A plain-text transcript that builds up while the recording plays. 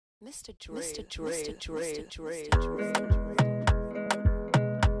Mr. Drew, Mr. Drew, Mr. Drew, Mr. Drew, Mr. Drew.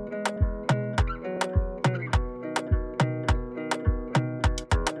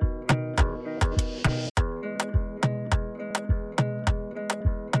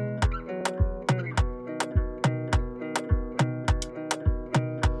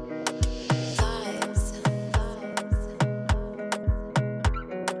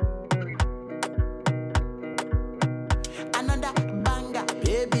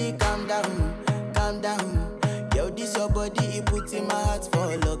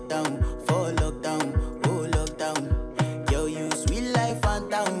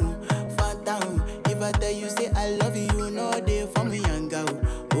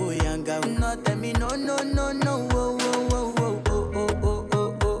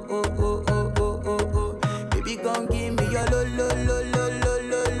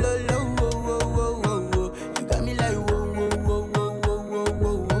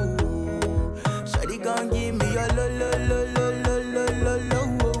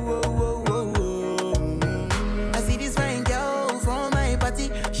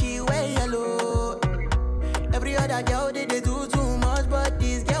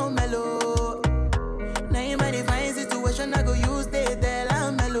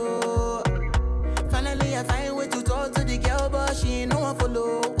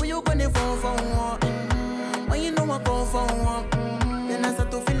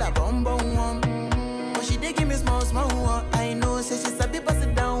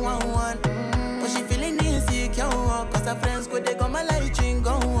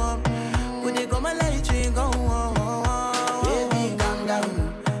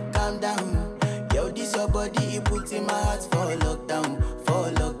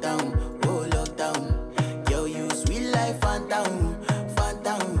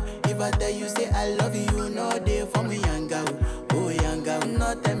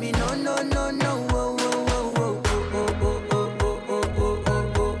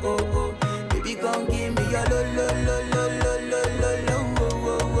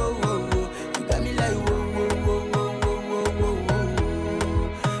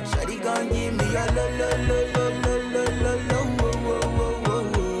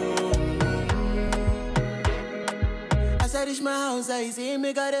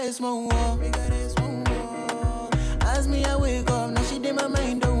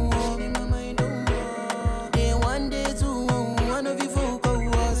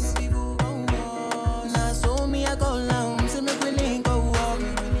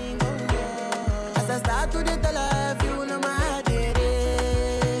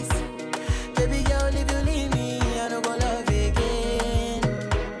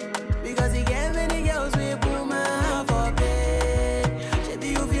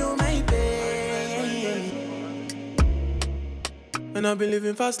 And I've been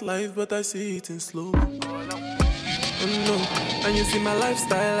living fast life, but I see it in slow. Oh no, and you see my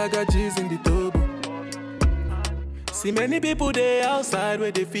lifestyle, I got G's in the turbo. See many people there outside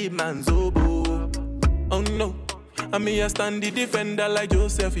where they feed man's oboe. Oh no, and me I stand the defender like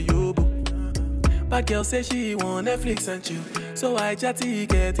Joseph Yobo. But girl say she want Netflix and chill, so I chatty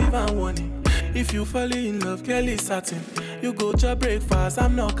get even warning. If you fall in love, girl is certain. You go to breakfast,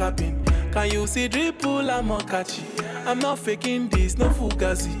 I'm not capping. Can you see dripple, I'm not catchy. I'm not faking this, no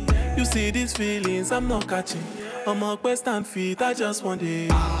fugazi. You see these feelings, I'm not catching. I'm a quest and feet, I just want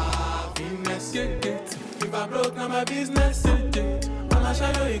it. Happiness, yeah, yeah. If I broke, now my business, yeah, yeah. I'ma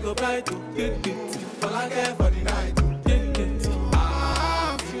show you, go bright, yeah, yeah. All I care for the night, yeah, yeah.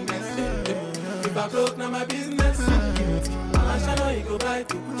 Happiness, yeah, yeah. If I broke, now my business, yeah, yeah. I'ma show you, go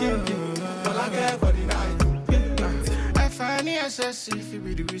bright, yeah, yeah. All I care for the night. Funny if it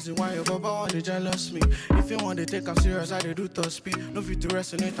be the reason why your baba want to jealous me. If you want to take I'm serious, I do top speed. No fit to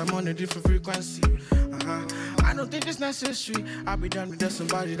resonate, I'm on a different frequency. I don't think it's necessary. I'll be done with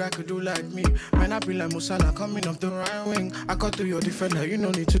somebody that could do like me. Man, I be like Musala coming off the right wing. I got to your defender, you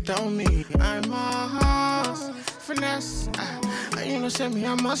no need to tell me. I'm a horse, finesse. You know, say me,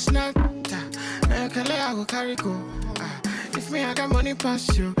 I'm a snack. I go carry go. If me, I got money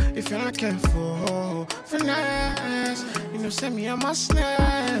past you. If you're not careful, finesse. You know, send me a must snack.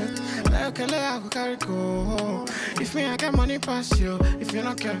 I go carry go. If me, I got money past you. If you're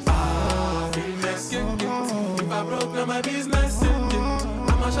not careful, finesse. If I broke, now my business.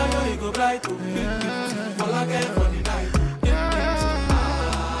 I'ma show you, go bright. All I care for the night.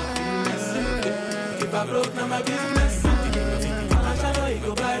 Finesse. If I broke, now my business. I'ma show you,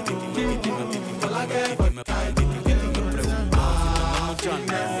 go bright. All I care for the night. Mucha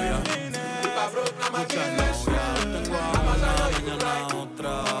novia, mucha novia. Tengo a una, mañana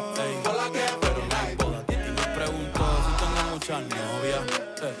otra. Ey. Pero no importa. Y me pregunto si tengo muchas novias.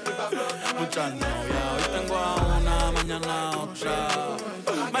 Muchas novias, hoy tengo a una, mañana a otra.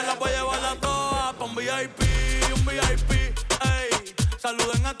 Me las voy a llevar a todas pa' un VIP, ey.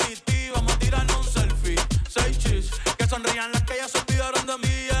 Saluden a Titi, vamos a tirarnos un selfie. 6 chis, que sonrían las que ya se olvidaron de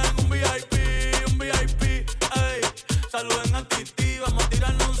mí en un VIP, ey. Saluden a Titi, vamos a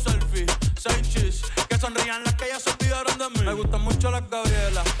tirarnos un selfie. 6 chis, que sonrían las que ya se olvidaron de mí. Me gustan mucho las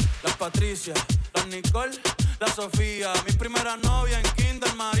Gabriela, las Patricia, las Nicole, la Sofía. Mi primera novia en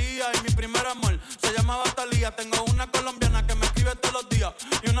Kinder María y mi primer amor se llamaba Talía. Tengo una colombiana que me escribe todos los días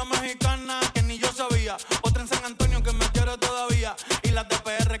y una mexicana que ni yo sabía. Otra en San Antonio que me quiere todavía y las de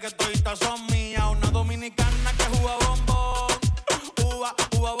PR que toditas son mías. Una dominicana que juega bombón, uva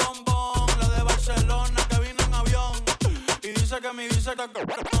bombón. La de Barcelona que vino en avión y dice que mi visa está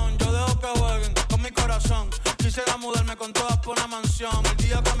cabrón. Yo dejo que jueguen con mi corazón. Quisiera mudarme con todas por una mansión. El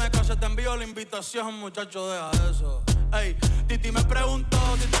día que me case te envío la invitación, muchacho, deja eso. Ey, Titi me preguntó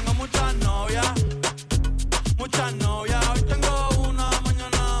si tengo muchas novias. Muchas novias, hoy tengo una,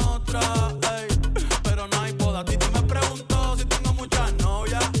 mañana otra. Ey, pero no hay boda. Titi me preguntó si tengo muchas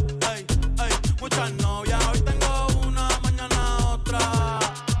novias. Ey, muchas novias, hoy tengo una, mañana otra.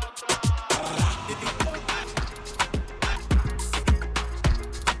 Titi.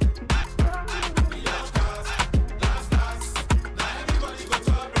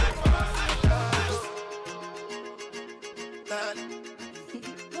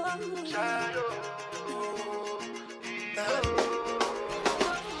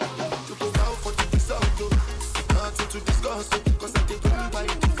 To discuss it, cause I did win by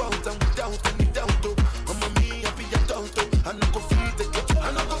default and without any doubt. I'm a me, I be a doubt. I no go feed the girl,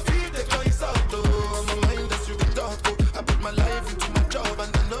 I no go feed the girl, it's out. I'm a mind that's you with talk. I put my life into my job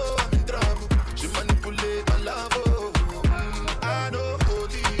and I know I'm in trouble. She manipulate my love. I know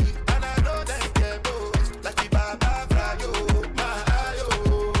holy and I know that get both. Like the Baba Frayo, my ayo,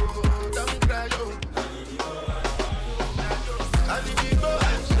 don't cry yo. I need you go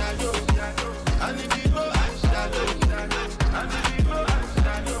and shadow. I need you go and shadow.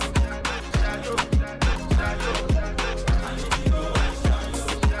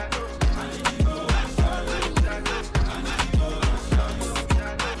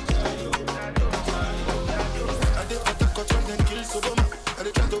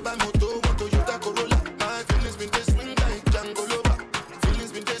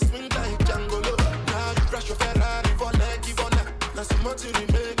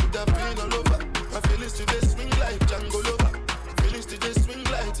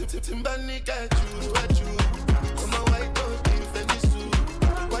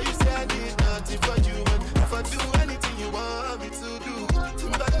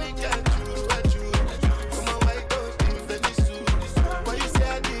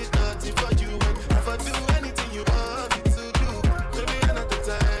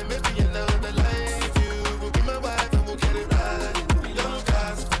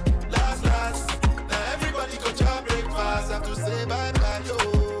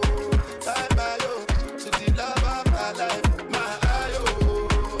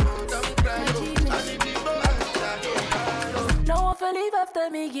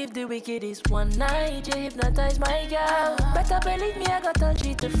 Give the wickedest one night, you hypnotize my girl. Better believe me, I got to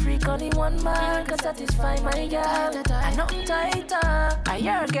treat the freak only one man can satisfy my girl. I nothing tighter, I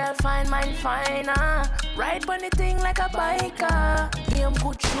your girl find mine finer. Ride on the thing like a biker. Me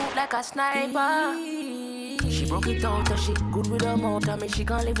could shoot like a sniper. She broke it out and she good with her mouth. I mean she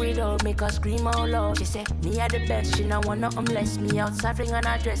can't live without, make her scream out loud. She say, me are the best, she not want nothing less. Me outside fling on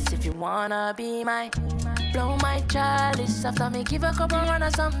her dress if you wanna be my. Blow my chalice after me give a couple run or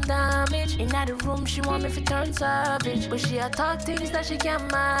some damage. In the room she want me to turn savage, but she a talk things that she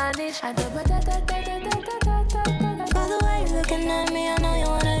can't manage. I do By the way you looking at me, I know you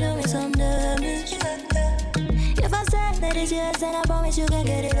wanna do me some damage. If I say that it's yes, then I promise you can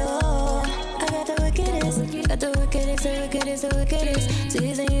get it all. I got the wickedest, the wickedest.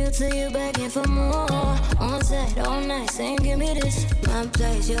 Teasing you till you begging for more. On set, all night, saying give me this. My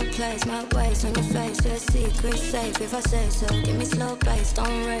place, your place, my waist on your face. Your secret safe, if I say so. Give me slow pace,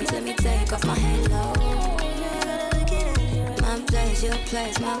 don't race, let me take off my halo. My place, your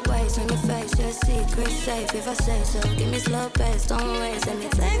place, my waist on your face. Your secret safe, if I say so. Give me slow pace, don't race, let me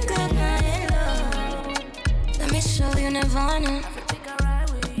take off my halo. Let me show you Nirvana.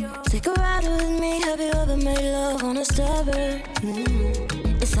 Take a ride with me, have you ever made love on a starboard?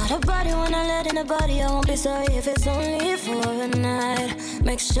 It's not a body when I let in a body. I won't be sorry if it's only for a night.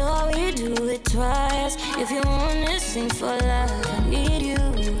 Make sure we do it twice. If you want to sing for life, I need you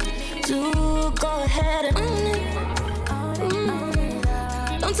to go ahead and own it.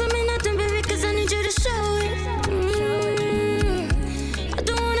 Don't tell me nothing, baby, cause I need you to show it. I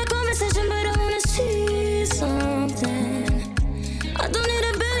don't wanna go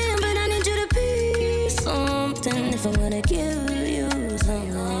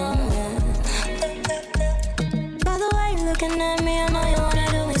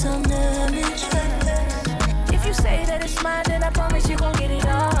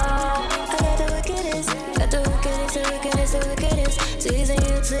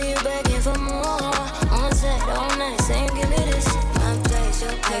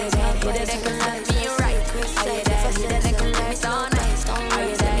hitter that can love me right? Are you that hitter that can last all night? Are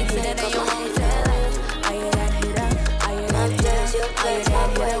you that hitter that you won't tell us? Are you that hitter? Are you that hitter? Are you that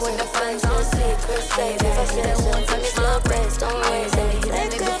hitter with the funds on sick? Are you that hitter who won't touch my breast? Are you that hitter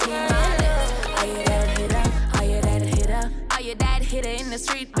that between my legs? Are you that hitter? Are you that hitter? Are you that hitter in the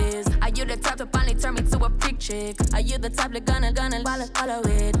street biz? Are you the type to finally turn me to a freak chick? Are you the type that gonna follow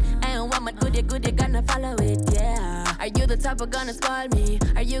it? Ain't one but good, you gonna follow it, yeah. Are you the type of gonna spoil me?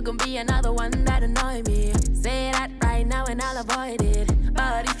 Are you gonna be another one that annoy me? Say that right now and I'll avoid it.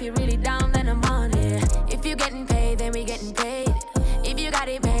 But if you're really down, then I'm on it. If you getting paid, then we getting paid. If you got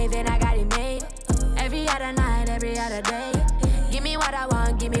it made, then I got it made. Every other night, every other day. Give me what I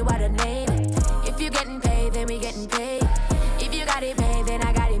want, give me what I need. If you getting paid, then we getting paid. If you got it made, then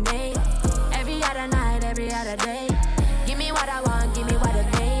I got it made. Every other night, every other day. Give me what I want, give me what I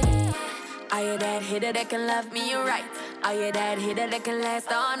need. Are you that hitter that can love me right? Are you that hitter that can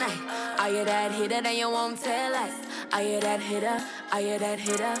last all night? Are you that hitter that you won't tell us? Are you that hitter? Are you that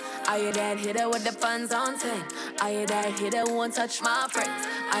hitter? Are you that hitter with the funds on 10? Are you that hitter who won't touch my friends?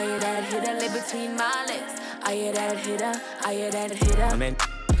 Are you that hitter live between my legs? Are you that hitter? Are you that hitter? I mean,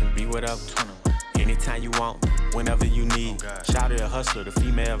 can be whatever. Anytime you want, whenever you need. Shouted a hustler, the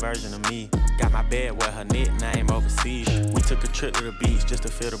female version of me. Got my bed with her nickname overseas. We took a trip to the beach just to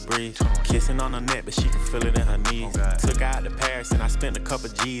feel the breeze. Kissing on her neck, but she can feel it in her knees. Took her out to Paris and I spent a couple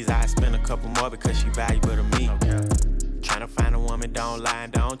G's. I spent a couple more because she valuable to me. Tryna find a woman, don't lie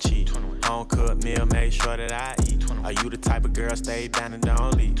and don't cheat. Home cooked meal, make sure that I eat. Are you the type of girl stay down and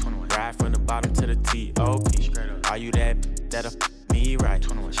don't leave? Ride from the bottom to the T.O.P. Are you that'll me right?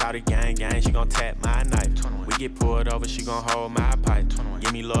 Shawty gang, she gon' tap my knife. We get pulled over, she gon' hold my pipe.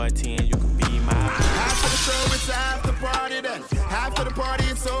 Give me loyalty and you can be my After the show, it's after party then. After the party,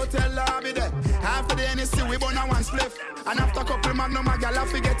 it's hotel lobby then. After the NSC, we burn a one spliff. And after couple magnum, my gal, I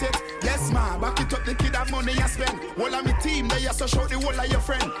forget it. Yes, ma, back it up, the kid have money you spend. All of me team, they so shout the whole of your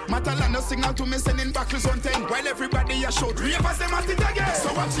friend. Matalano signal to me, sending back on 10. While everybody you shout, ravers them at it again.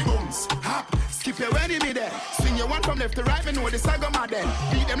 So watch the bones, hop, skip your enemy there. Swing your one from left to right, me know the saga mad then.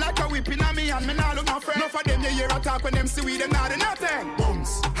 Beat them like a whipping on me and me now look my friend. Enough of them, you hear a talk when them see we, them not do nothing.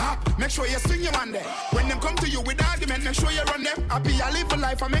 Bones, hop, make sure you swing your one there. When them come to you with argument, make sure you run them. Happy, I live a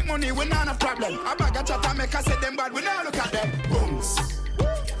life, I make money, we not a problem. I bag a chat, I make I say them bad, we now look at them. Bones,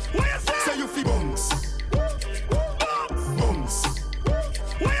 what you say? So you feel bones. Bones,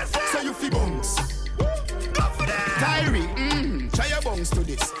 what you say? So you feel bones. Go for that. Tyree, try your bones to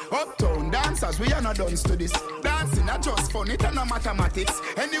this. Uptown dancers, we are not done to this. Dancing are just fun, it are no mathematics.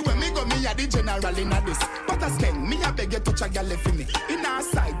 Anyway, me go, me a the general in a this. But as king, me a beg you touch a gal for me. In our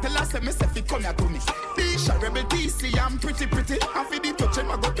side, tell us me say fi come here to me. Tisha, Rebel TC, I'm pretty. And for the touch,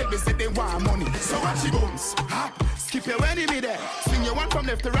 I go tell me say they want money. So watch your bones, hop, skip your enemy there. Swing your one from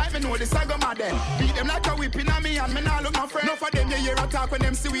left to right, me know the saga mad then. Beat them like a whipping on me and me now look my friend. Enough of them, you hear a talk when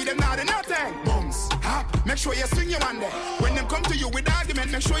them see we, them not do nothing. Bones, hop, make sure you swing your one there. When them come to you with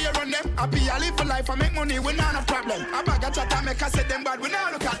argument, make sure you run them. Happy, I live for life, I make money, we not a problem. I bag a chat, I make I say them bad, we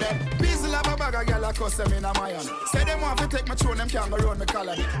now look at them. Peasy love a bag a girl, I cuss them in a mayon. Say them want to take my throne, them can't go round the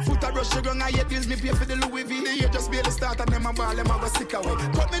collar. Foot a brush, the ground, I hate bills, me pay for the Louis V. The year just be the start and them a ball, them a go sick away.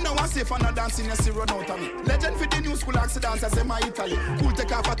 Cut me now and safe and a dancing, you see run out of me. Legend for the new school accidents, as them a Italy. Cool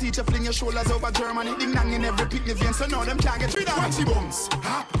take off a teacher, fling your shoulders over Germany. Ding dang in every picnic vein, so now them can't get rid of me. Watch the bones,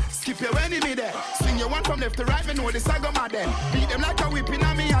 hop, skip your enemy there. Swing your one from left to right, me know the saga mad then. Beat them like a whipping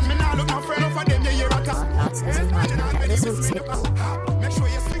on me and me now look my friend. Enough of them, you hear a talk. Make sure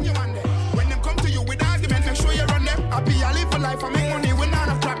you swing your one there. When them come to you with argument, make sure you run them. Happy, I live for life, I make money, we not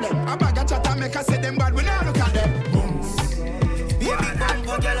a problem. I bag a chat, I make I say them bad, we now look at them. Boom. Baby, bang,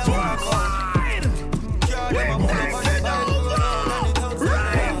 go get a walk on. Cure them up, pull up on the down.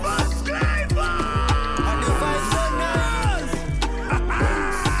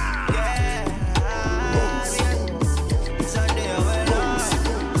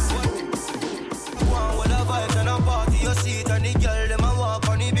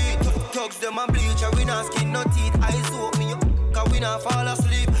 Them a bleach and we not skin no teeth. Eyes open me up, cause we not fall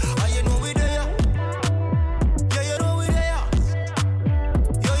asleep. And you know we there. Yeah, you know we there.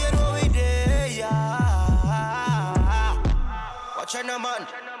 Yeah, you know we there. Watch out, man.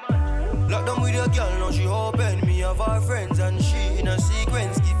 Lock down with your girl, now she open. Me have her friends and she in a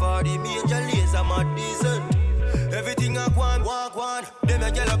sequence. Give her the major laser, my decent. Everything I want, walk one. Them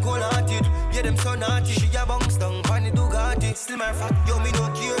a girl a cold-hearted. Yeah, them so naughty. She a bounce down, find the Ducati. Still my fat, yo, me no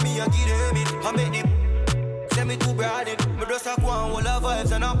care, me a give them it. I make the send me too broaded. Me just a go on, all the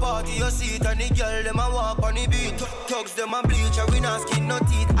vibes and a party. You see it and the girl, them a walk on the beat. Thugs, them a bleach, and we not skin no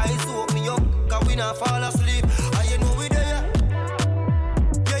teeth. Eyes open me up, cause we not fall asleep. And you know we there.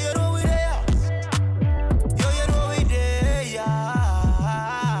 Yeah, you know we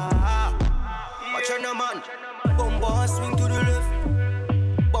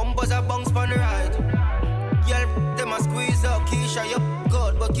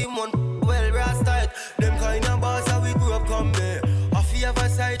but him one well rasta tight. Them kind of bars that we grew up come there. Coffee have a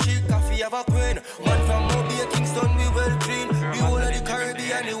side chick, coffee have a queen. Man from Mobile, Kingston, we well clean. The whole of the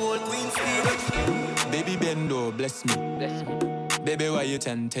Caribbean, the whole Queen's Queen. Baby Bendo, bless me. Bless me. Baby, why you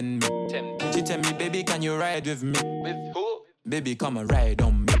tempting me? She tell me, baby, can you ride with me? With who? Baby, come and ride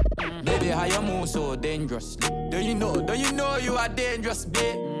on me. Baby, how you move so dangerously? Don't you know you are dangerous,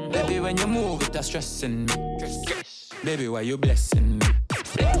 babe? Baby, when you move, it's stressing me. Baby, why you blessing me?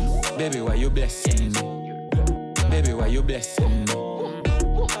 Baby, why you blessing me? Baby, why you blessing me?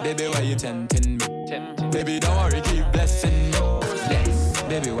 Baby, why you tempting me? Baby, don't worry, keep blessing me. Bless.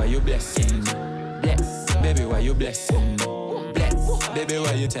 Baby, why you blessing me? Bless. Baby, why you blessing me? Bless. Baby,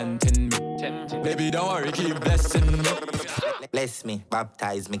 why you tempting me? Baby, don't worry, keep blessing me. Bless me,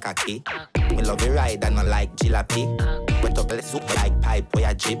 baptize me cocky. Me love you ride and not like jalopy. Wet up the soup like pipe or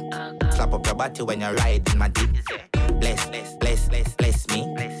your jeep. Slap up your body when you ride in my deep. Bless me.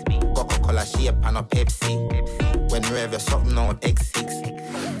 Coca-Cola shape and a Pepsi. When you have your something on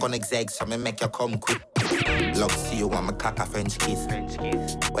X6. Gonna exeg so me make you come quick. Love see you want me cock a French kiss.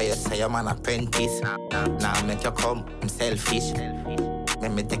 Where you say I'm an apprentice. Now I make you come, I'm selfish.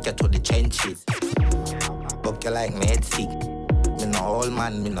 Let me take you to the trenches. Book you like me head sick. Me no old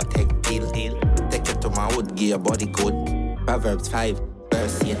man, me no take pill. Take you to my wood, give your body good. Proverbs 5,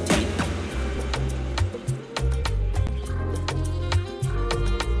 verse 18.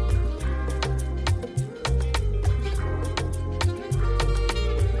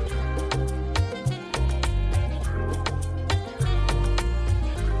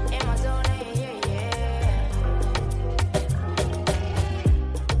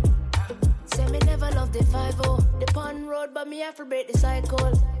 But me have to break the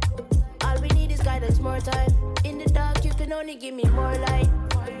cycle. All we need is guidance, more time. In the dark, you can only give me more light.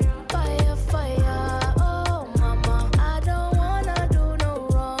 Fire, fire, oh mama. I don't wanna do no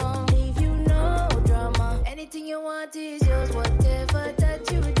wrong. Leave you no drama. Anything you want is yours, whatever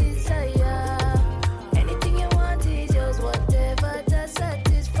that you desire. Anything you want is yours, whatever that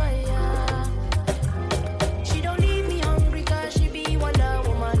satisfy ya. She don't leave me hungry, cause she be Wonder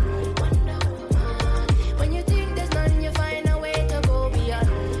Woman. When you think there's none, you find a way to go beyond.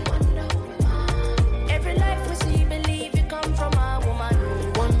 Every life we see, believe you come from a woman.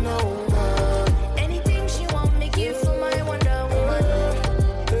 Wonder Woman. Anything she want me give for my Wonder Woman.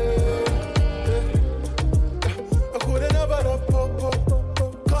 I couldn't never love Popo.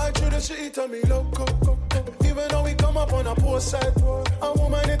 Call through the city, tell me loco. Even though we come up on a poor side, a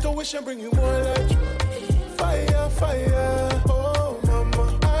woman intuition bring you more light. Fire, fire, oh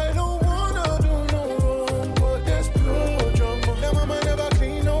mama. I don't wanna do no wrong, but there's pure drama. Your mama never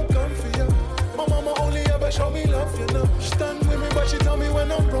clean no gun for you. My mama only ever show me love, you know. She stand with me, but she tell me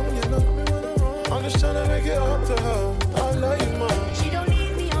when I'm wrong, you know. I'm just tryna make it up to her. I love you, man. She don't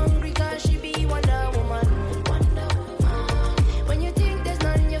leave me hungry, cause she be Wonder Woman. When you think there's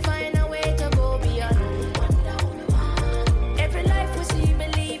none, you find a way to go beyond. Every life we see,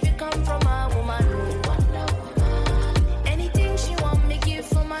 believe you come from a woman. Anything she want me give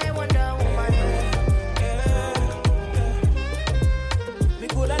for my Wonder Woman. Me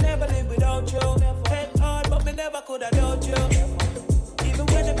coulda never live without you. Head hard, but me never coulda doubt you. Even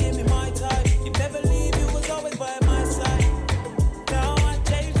when you gave me my time, you never leave, you was always by my side. Now I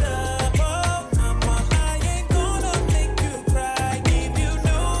changed up, oh mama, I ain't gonna make you cry, give you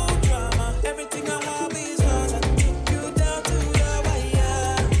no drama. Everything I have is yours, I take you down to the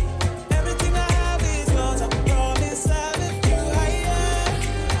wire. Everything I have is yours, I promise I'll lift you higher.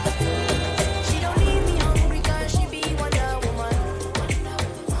 She don't leave me hungry, cause she be Wonder Woman.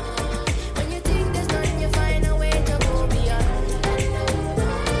 When you think there's none, you find a way to go beyond.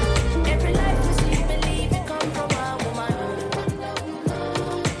 Every life we see, believe it come from a woman.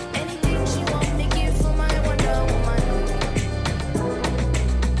 Anything she want me give for my Wonder Woman.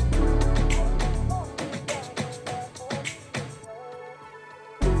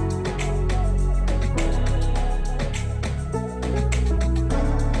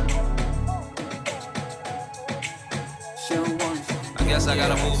 I guess I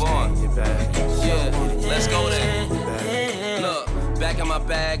gotta move on. Yeah, let's go then. Look, back in my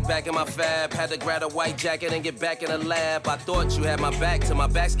bag, back in my fab. Had to grab a white jacket and get back in the lab. I thought you had my back till my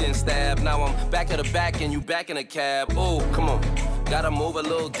back's getting stabbed. Now I'm back at the back and you back in the cab. Ooh, come on. Gotta move a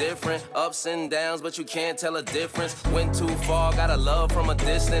little different. Ups and downs, but you can't tell a difference. Went too far, got a love from a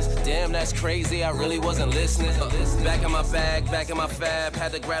distance. Damn, that's crazy, I really wasn't listening. Back in my bag, back in my fab.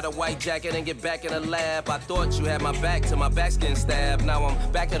 Had to grab a white jacket and get back in the lab. I thought you had my back till my back's getting stabbed. Now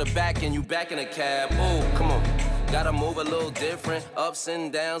I'm back at the back and you back in the cab. Ooh, come on. Gotta move a little different, ups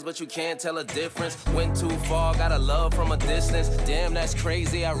and downs, but you can't tell a difference. Went too far, got a love from a distance. Damn, that's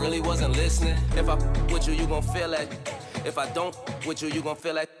crazy, I really wasn't listening. If I with you, you gon' feel that. If I don't with you, you gon'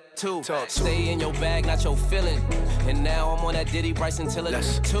 feel that too. Stay in your bag, not your feeling. And now I'm on that Diddy, Bryson Tiller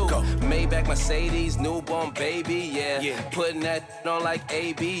too. Maybach Mercedes, newborn baby, yeah. Putting that on like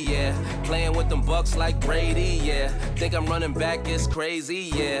AB, yeah. Playing with them bucks like Brady, yeah. Think I'm running back, it's crazy,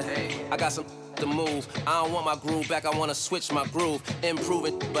 yeah. I got some to move. I don't want my groove back, I wanna switch my groove. Improve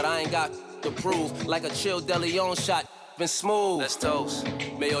it, but I ain't got to prove. Like a Chill DeLeon shot, been smooth. Let's toast.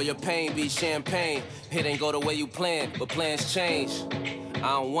 May all your pain be champagne. It ain't go the way you planned, but plans change. I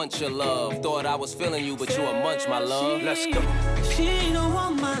don't want your love. Thought I was feeling you, but you a munch, my love. Let's go. She don't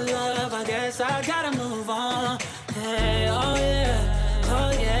want my love, I guess I gotta move on. Hey, oh yeah,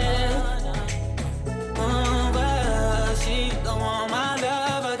 oh yeah. But she don't want my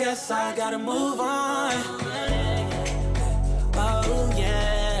love, I guess I gotta move on. Oh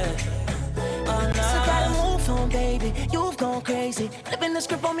yeah, oh no. So gotta move on, baby. You've gone crazy. Flipping the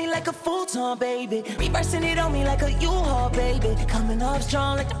script on me like a futon, baby. Reversing it on me like a U-Haul, baby. Coming off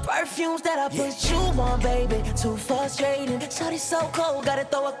strong like the perfumes that I put you on, baby. Too frustrating. Shawty so cold, gotta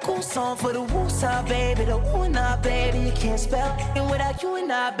throw a cool song for the woo-side, baby. The woo and I, baby. You can't spell it without you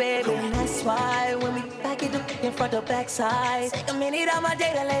and I, baby. And that's why when we back it up in front of backside, take a minute out my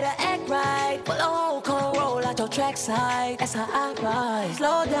day to later act right. Pull a whole cold roll out your trackside. That's how I ride.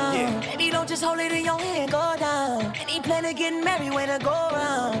 Slow down, baby, don't just hold it in your hand, go down. Any plan of getting married when I go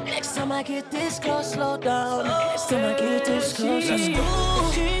around. Next time I get this close, slow down. Next time I get this close, let's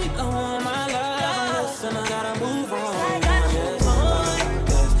go. She don't want my love, listen, I gotta move on. I gotta move on.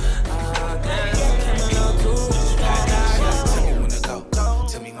 Tell me when to go, go.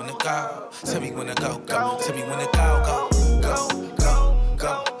 Tell me when to go. Tell me when to go, go. Tell me when to go, go. Go, go,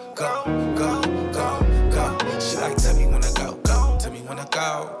 go, go, go, go, go. She like tell me when to go, go. Tell me when to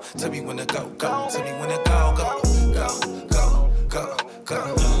go. Tell me when to go, go. Tell me when to go, go. Go, go, go,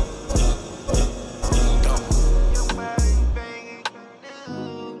 go.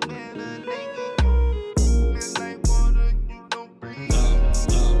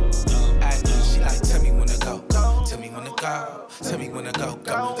 Tell me when to go,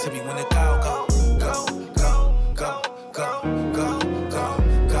 go. Tell me when to go, go. Go, go, go, go, go, go,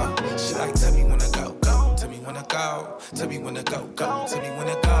 go. She like tell me when to go, go. Tell me when to go. Tell me when to go, go. Tell me when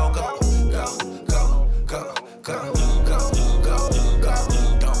to go, go. Go, go, go, go, go, go,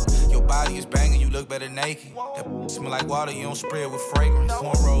 go. Your body is banging, you look better naked. That smell like water, you don't spray it with fragrance.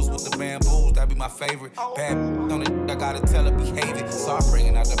 Cornrows with the bamboos, that be my favorite. Bad on the I gotta tell her behave it. Start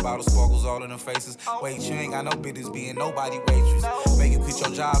bringing out the bottle, sparkles all in her faces. Wait, you ain't got no business being nobody waitress. Make you quit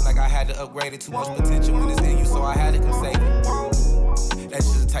your job like I had to upgrade it. Too much potential when it's in you, so I had to come save it. That's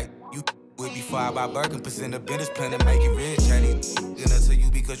just the type you with before I buy Birkin. Percent of business plan to make it rich. I need dinner to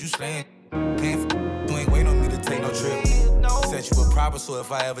you because you slaying. Paying for you ain't waiting on me to take no trip. Set you a proper, so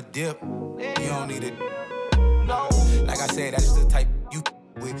if I ever dip, you don't need it. Like I said, that's just the type you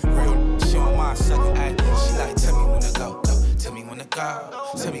with real shit on my sucking eye. She like, tell me when to go, go. Tell me when to go.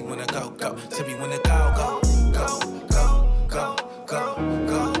 Tell me when to go, go. Tell me when to go, go. Go, go, go, go,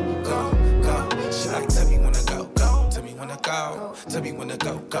 go, go, go. She like, tell me when to go, go. Tell me when to go. Tell me when to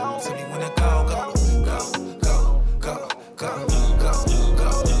go, go. Tell me when to go, go. Go, go, go, go, go, go,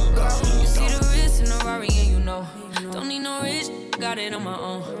 go. You see the wrist in the Rari and you know. Don't need no rich, got it on my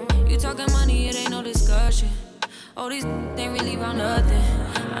own. You talking money, it ain't no discussion. All these ain't really about nothing.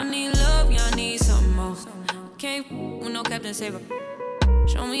 I need love, yeah, I need something more. Can't with no Captain Saver.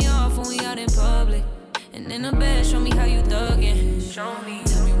 Show me off when we out in public. And in the bed, show me how you thuggin'. Show me.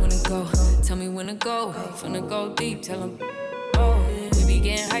 Tell me when to go, tell me when to go. Finna go deep, tell them, oh. We be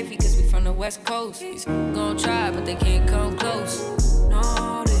getting hypey cause we from the West Coast. These gon' try, but they can't come close.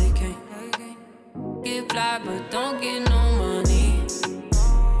 No, they can't. Get fly, but don't get no money.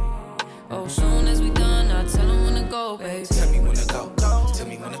 Oh, soon as we done, I tell them when to go, baby. Tell me when to go, go. Tell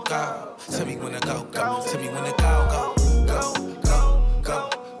me when to go. Tell me when to go, go. Tell me when to go, go. Go, go, go,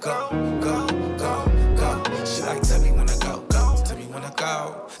 go, go, go, go. She like tell me when to go, go. Tell me when to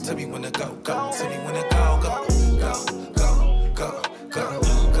go. Tell me when to go, go. Tell me when to go, go. Go, go, go, go,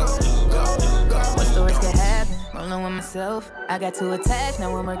 go, go, go. What's the worst that happen? Rolling with myself. I got too attached,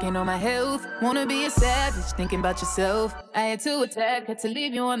 now I'm working on my health. Wanna be a savage, thinking about yourself. I had to attack, had to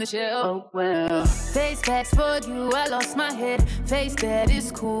leave you on the shelf. Oh well. Face facts for you, I lost my head. Face that,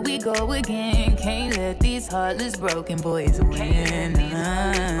 it's cool, we go again. Can't let these heartless broken boys win.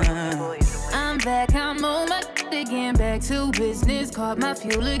 I'm back, I'm on my again. Back to business, caught my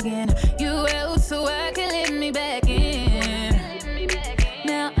fuel again. You out so I can let me back in.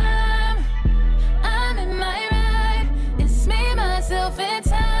 Now I'm in my ride.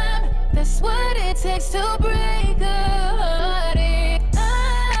 takes to break a heart.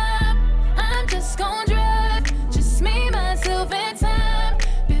 I'm just gon' drive, just me, myself, and time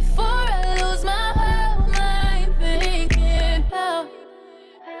before I lose my whole mind thinking how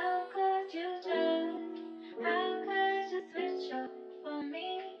could you turn? How could you switch up for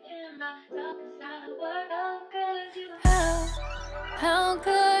me in my darkest hour? How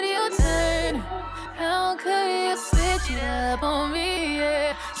could you turn? How could you switch it up on me?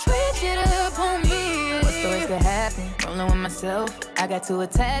 Yeah, switch it up on me. Yeah. What's the worst that happened? Rolling with myself. I got too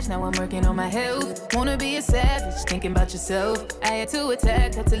attached, now I'm working on my health. Wanna be a savage, thinking about yourself. I had to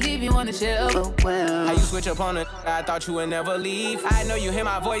attack, had to leave you on the shelf. Oh well. How you switch up on it? I thought you would never leave. I know you hear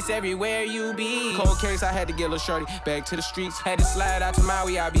my voice everywhere you be. Cold case, I had to get a little shorty back to the streets. Had to slide out to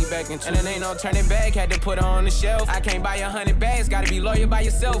Maui, I'll be back in 2. And it ain't no turning back, had to put her on the shelf. I can't buy 100 bags, gotta be loyal by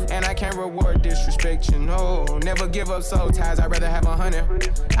yourself. And I can't reward disrespect, you know. Never give up soul ties, I'd rather have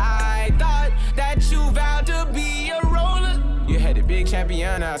 100. I thought that you vowed to be a roller. You had a big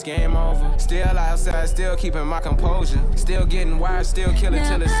champion, now it's game over. Still outside, still keeping my composure. Still getting wired, still killing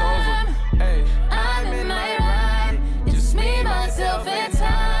till it's over. Hey, I'm in my ride, just me, myself, and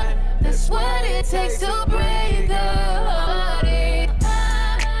time. That's what it takes to break a heart.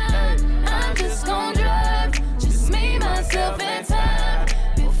 I'm just gon' drive, just me, myself, and time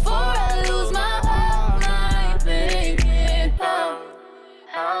before I lose my whole mind thinking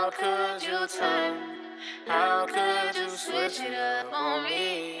how could you turn? How could you switch it up on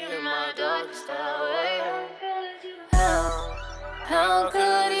me in my darkest hour? How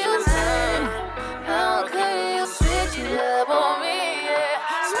could you turn? How could you switch it up on me? Yeah,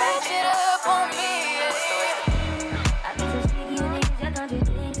 switch it up on me. Yeah. I be so sneaky and niggas you're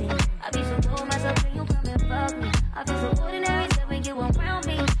contradicting. I be so cold myself when you come and fuck me. I feel so ordinary stuff when you around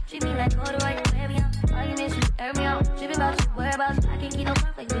me. Treat me like order right, wear me out. Arguments you air me out. Tripping about your whereabouts. I can't keep no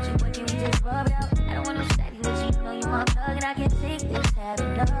conflict with you. What can we just rub it out? I don't want no steady with you. Know you my plug and I can't take this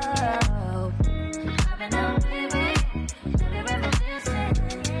having love. I've been out, baby. Baby, reminiscing.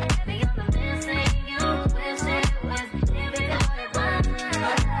 Baby, I'm missing you. Wishing was everything I wanted.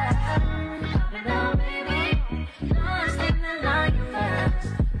 I've been out, baby. No one's taking the line fast.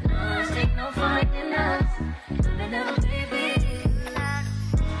 No one's taking no finding us. I've been out, baby. And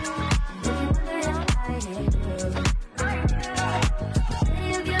if you wonder if I hate you,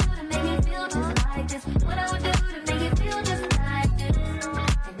 any of you to make me feel just like this. What I would do to make you feel just like this.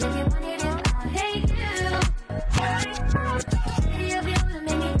 And if you wanted it, I hate you. Any of you to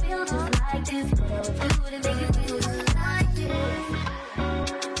make me feel just like this. What I would do to make you feel just like this.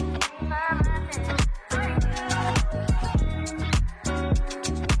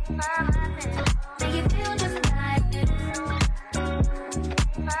 Make you feel just like this.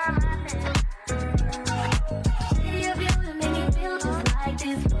 Any of you to make me feel just like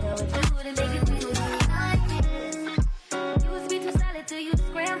this. What I would do to make you feel just like this. You used to be too solid till you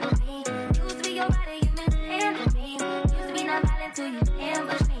scramble me. You used to be your body, you mishandle me. You used to be not violent till you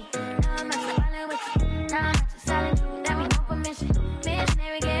ambush me. Now I'm not so violent with you. Now I'm not too silent. That means no permission.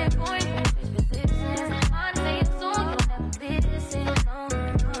 Missionary getting boring. Switch positions. Hard to say it soon. You'll never listen. No,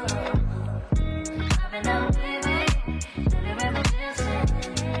 no. I've been out, baby. Baby, reminiscing.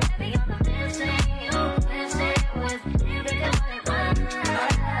 Baby, I'm missing you. Wishing was everything I wanted.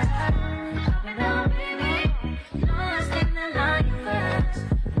 I've been out, baby. No one's taking the line fast.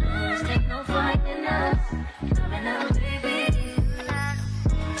 No one's taking no fighting us. I've been out, baby.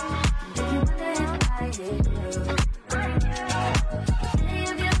 And if you wonder if I hate you, any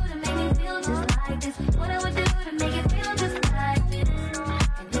of you to make me feel just like this. What I would do to make you feel just like this.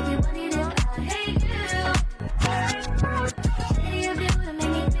 And if you wanted it, I hate you. Any of you to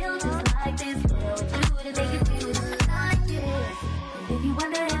make me feel just like this. What I would do to make you feel just like this. And if you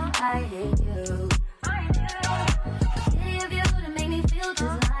wonder if I hate you. Any of you to make me feel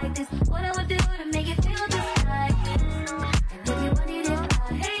just like this. What I would do to make you feel just like this. And if you wanted it,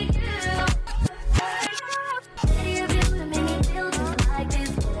 I hate you. Any of you to make me feel just like this.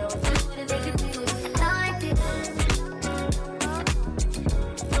 What I would do to make you feel just like this.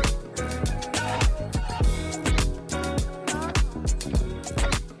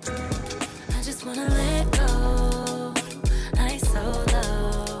 I just wanna let go. I so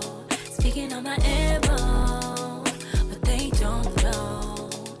low. Speaking on my elbow, but they don't know.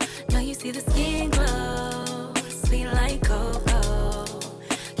 Now you see the skin glow, sweet like cocoa.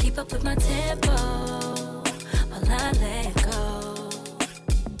 Keep up with my tempo while I let go.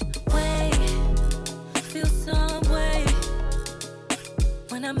 Wait, feel some way.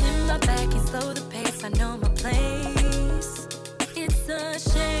 When I'm in my bag, you slow the pace. I know my place. It's a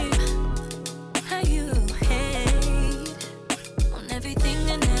shame how you hate on everything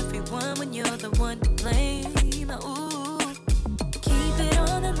and everyone. one when you're the one to blame. Ooh, keep it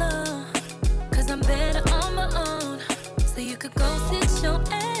on the low, 'cause I'm better on my own. So you could go sit your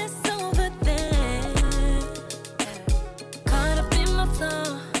ass over there. Caught up in my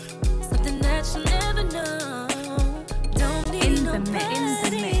flow, something that you never know. Don't need nobody.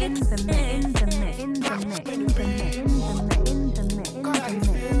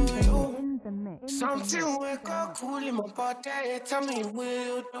 Something wake up cool in my body, tell me what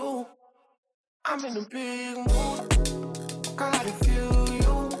you do. I'm in a big mood, cause I feel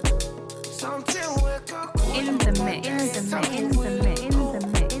you. Something wake up cool in my body, tell me what you do.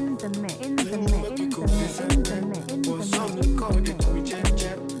 But something called it to me,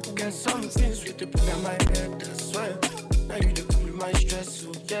 jet. Get something sweet to put on my head, I swear. Now you the cool my stress,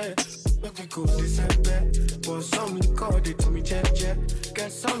 so yeah. Make we go December. But something called it to me, jet.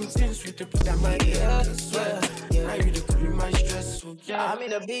 Get something sweet to put on my head, I swear. Now you the cool my stress, so yeah. I'm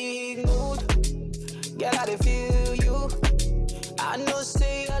in a big mood, girl, I feel you. I know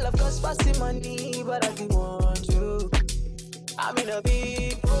say I love us passing money, but I do want you. I'm in a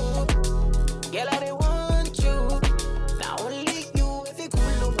big mood, girl, I want you. Now only you, if you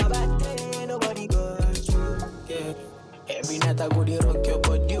cool on my body, nobody got you. Yeah. Every night I go to rock your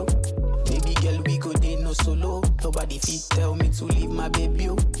body. Baby girl, we go there no solo. Nobody fit tell me to leave my baby.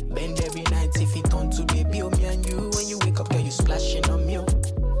 Bend every night if it on to baby. Me and you, when you wake up, girl, you splashing on me.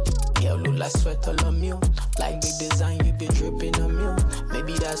 Yeah, look like sweat all on me. Like the design, you be dripping on me.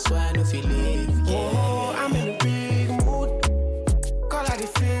 Maybe that's why I don't feel it. Yeah. Oh, I'm in a big mood, cause I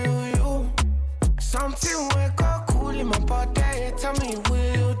feel you. Something wake up cool in my body, tell me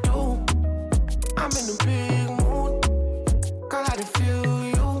what you do. I'm in a big mood, cause I feel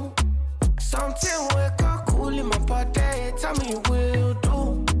you. Something wake up cool in my body, tell me what you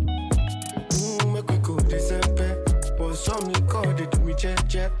do. Make we go December, but something called it to me, jet.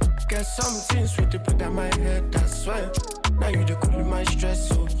 Get something sweet to put on my head, I swear. Now you the cool in my stress,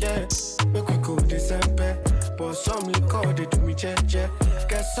 so yeah. Make we go December, but something called it to me, jet.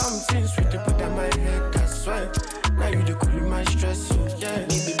 Get something sweet to put on my head, I swear. Now you the cool in my stress, so yeah.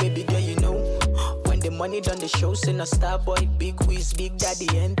 Baby girl, you know, when the money done the show, send a star boy, big whiz, big daddy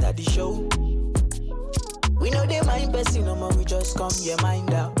enter the show. We know they mind person, no more, we just come, your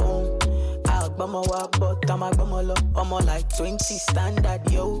mind our own. I'll walk, but I'm a like 20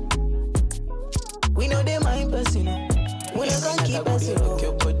 standard, yo. We know they mind person, no. We not gonna keep person, no.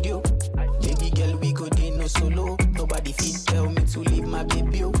 Baby girl, we go there no solo. Nobody fit tell me to leave my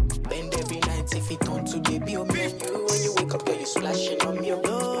baby. Bend every night if it on to baby. Me and you, when you wake up, girl, you splashing on me.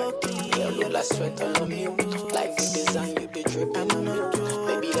 Girl, you like sweat all on me. Like the design, you be dripping on me.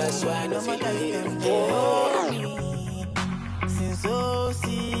 Maybe that's why I don't feel it. Yeah. Since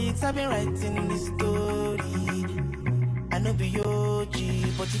 06, I've been writing this story. I know be OG,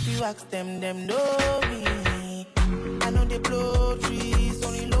 but if you ask them know me. I know they blow trees,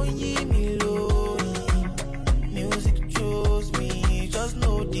 only lonely me lonely. Music chose me, just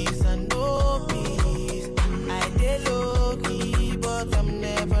know this and know peace. I dey low key, but I'm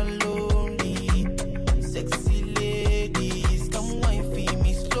never lonely. Sexy ladies, come wine for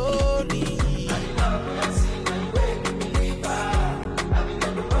me slowly.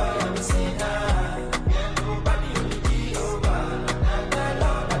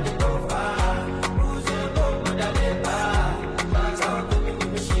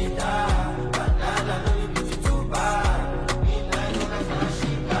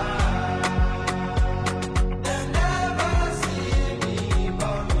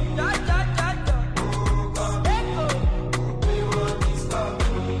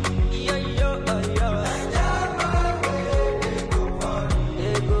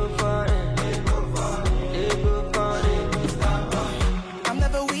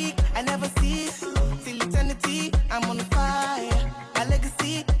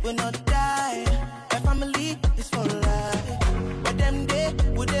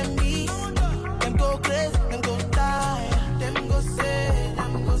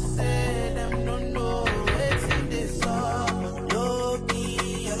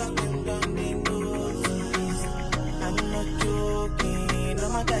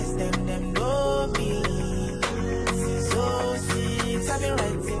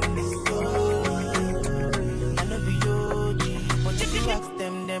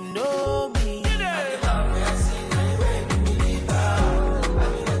 Them know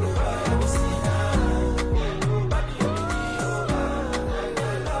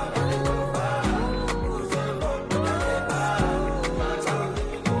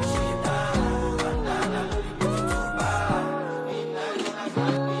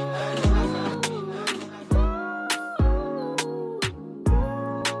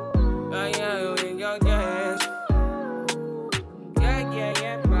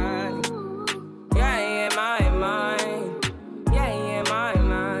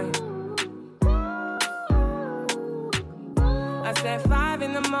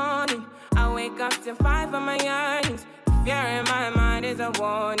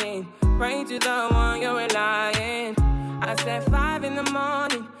warning. Pray to the one you're relying. I said 5 in the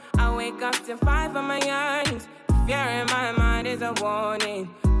morning. I wake up to 5 of my yearnings. The fear in my mind is a warning.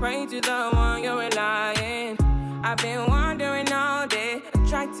 Pray to the one you're relying. I've been wandering all day. I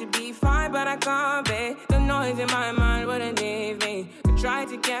tried to be fine, but I can't be. The noise in my mind wouldn't leave me. I tried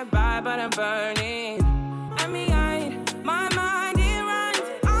to get by, but I'm burning. Let me hide. My mind, it runs.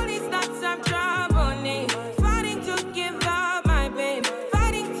 All these thoughts have trouble me. Fighting to give up my babe.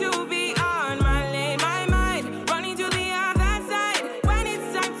 Fighting to be on my lane. My mind running to the other side. When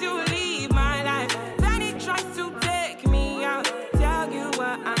it's time to leave my life, then it tries to take me out. Tell you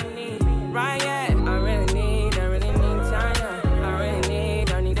what I need. Right, yeah. I really need time now.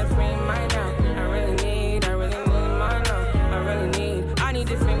 I need to free my now. I really need my now. I need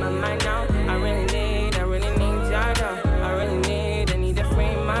to free my mind now. I really need time now. I need to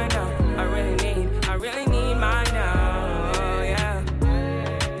free my now. I really need my now, yeah.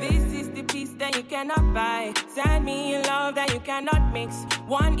 This is the peace that you cannot buy. Send me a love that you cannot mix.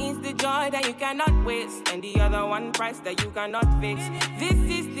 One is the joy that you cannot waste, and the other one price that you cannot fix. This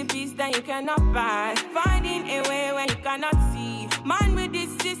is the peace that you cannot buy. Finding a way when you cannot see. Man with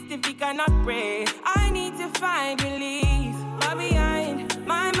this system, he cannot pray. I need to find relief. But behind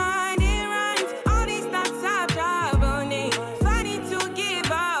my mind, it runs. All these thoughts have trouble me. Fighting to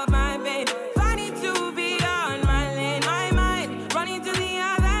give up my babe. Fighting to be on my lane. My mind running to the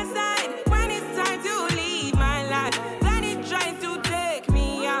other side. When it's time to leave my life, then it tries to take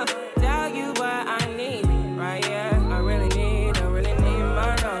me out. Tell you what I need, right? Yeah, I really need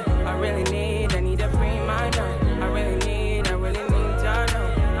my love. I need to free my love. I really need your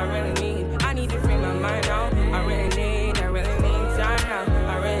love. I need to free my mind now. I really need time now.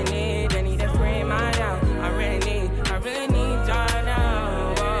 I need to free my love. I really need time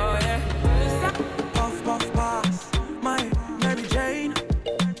now. Oh, yeah. Puff, puff, pass, my Mary Jane.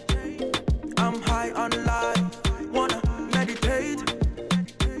 I'm high on life, wanna meditate.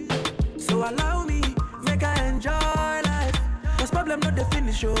 So allow me, make I enjoy life. Cause problem not the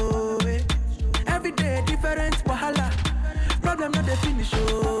finish, oh, eh. Every day different wahala. Problem not the finish,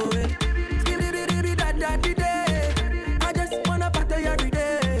 oh, eh. Skibidi-di-di-di-da-da-di-day. I just wanna party every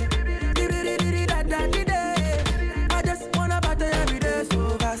day. Skibidi-di-di-di-da-da-di-day. I just wanna party every day.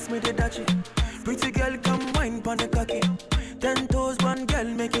 So pass me the dachi. Pretty girl, come wine pon the cocky. 10 toes, one girl,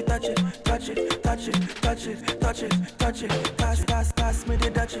 make you touch it, touch it, touch it, touch it, touch it, touch it. Pass me the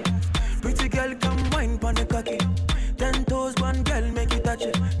dachi. Pretty girl, come wine pon the cocky. 10 toes, one girl, make you touch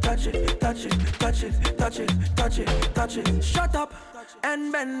it, touch it, touch it, touch it, touch it, touch it, touch it. Shut up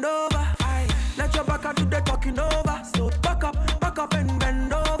and bend over. Let your back do the talking over. So back up and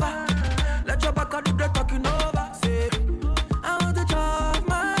bend over. Let your back do the talking over. Say, I want to chop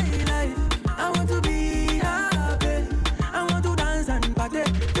my life. I want to be happy. I want to dance and party.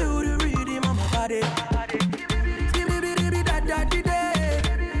 Feel the rhythm of my body. Skibidi-di-di-da-da-di-day.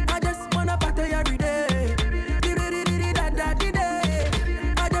 I just wanna party every day. Skibidi-di-di-da-da-di-day.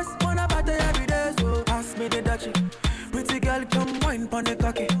 I just wanna party every day. So pass me the dachi. Pretty girl, come wine pon the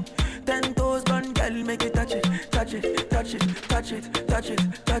cocky. 10 toes, one girl, make it touch it, touch it, touch it, touch it, touch it,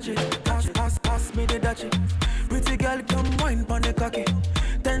 touch it. Pass me the dachi. Pretty girl, come wine pon the cocky.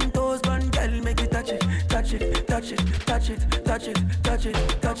 10 toes, one girl, make it touch it, touch it, touch it, touch it, touch it, touch it,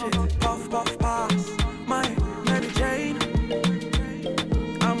 touch it. Puff, puff, pass, my Mary Jane.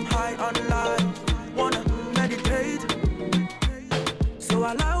 I'm high on life, wanna meditate. So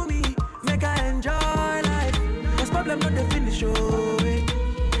allow me, make I enjoy life. Cause problem not the finish, oh, eh.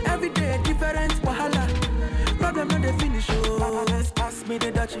 Every day different wahala. Problem not the finish, oh. Pass me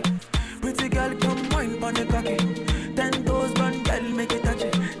the dachi. Pretty girl, come wine pon the cocky. 10 toes, one girl, make it touch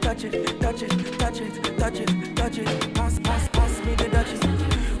it, touch it, touch it, touch it, touch it, touch it. Pass me the dachi.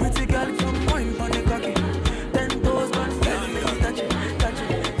 Pretty girl, come wine pon the cocky. 10 toes, one girl, make it touch it, touch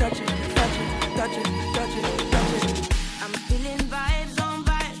it, touch it, touch it, touch it, touch it, touch it. I'm feeling vibes on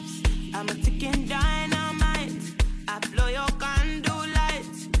vibes. I'm a ticking dynamite. I blow your candle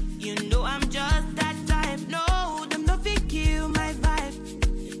lights. You know I'm just that type. No, them no fit kill my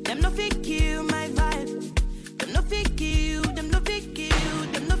vibe. Them no fit kill my vibe. Them no fit kill. Them no fit kill.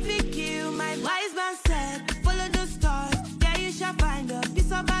 Them no fit kill my vibe. Wise man said, follow the stars. There you shall find a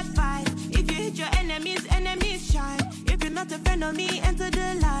piece of advice. If you hit your enemies, enemies shine. If you're not a friend of me, enter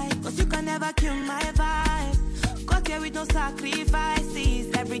the light. Cause you can never kill my vibe. Got here with no sacrifices.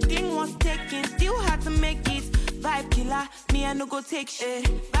 Everything was taken, still had to make it. Vibe killer, me I no go take shit.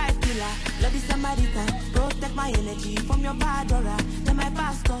 Vibe killer, love is somebody time. Protect my energy from your bad aura. Then my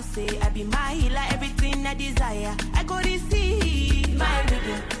pastor say I be my healer, everything I desire. I go receive my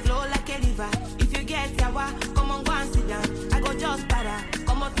rhythm, flow like a river. If you get yawa, come on go and sit down. I go just para,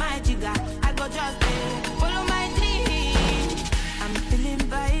 come come out my jigger. I go just follow my dream. I'm feeling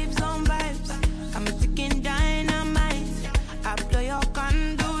vibes on vibes. I'm a ticking dynamite. I blow your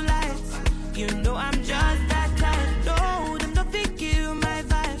candle lights. You know I'm just that type. No, them no fit kill my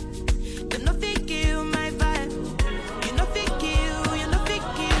vibe. Them no fit kill my vibe. You no fit kill, you no fit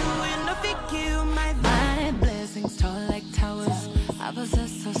kill, you no fit kill my vibe. My blessings tall like towers. I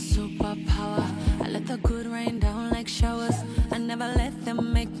possess a superpower. I let the good rain down like showers. I never let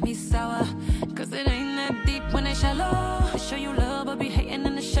them make me sour. Cause it ain't that deep when they shallow. They show you love but be hating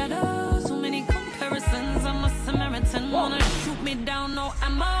in the shadows. Too many comparisons, I'm a Samaritan. Wanna shoot me down, no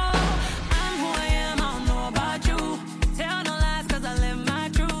ammo. I'm who I am, I don't know about you. Tell no lies cause I live my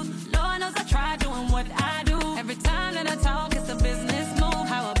truth. Lord knows I try doing what I do. Every time that I talk it's a business move.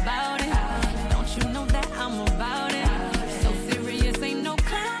 How about it? Don't you know that I'm about it? So serious, ain't no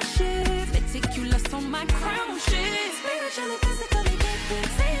clown shit. Meticulous on my crown shit. Spiritually, physically gifted.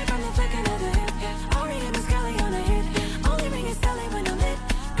 Say it from the flicking of the hip. Only him is Kelly on a hit. Only ring is Sally when I'm lit.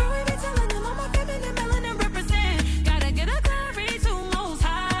 Girl, we be telling them I'm a feminine melanin represent. Gotta get a glory to most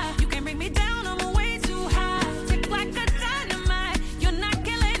high. You can't bring me down, I'm way too high. Tick like a dynamite. You're not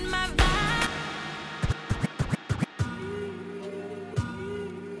killing my vibe.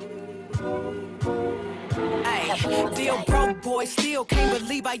 Ay, deal broke boy, still can't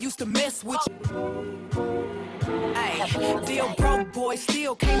believe I used to mess with you. Ay, deal broke boy,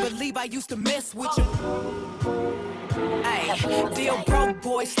 still can't believe I used to mess with you. Ay, deal broke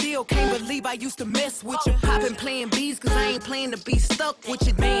boy, still can't believe I used to mess with you. I've been playing B's cause I ain't playing to be stuck with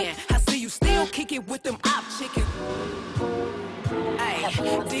you, man. I see you still kick it with them op chicken. Ay,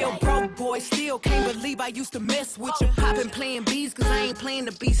 deal broke boy, still can't believe I used to mess with you. I've been playing B's cause I ain't playing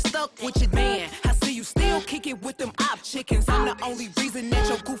to be stuck with you, man. I see you still kick it with them op chickens. I'm the only reason that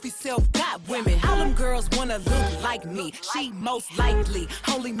your goofy self got women. All them girls wanna look like me. She most likely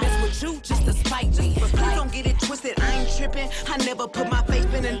only mess with you just to spite me. But please don't get it twisted, I ain't tripping. I never put my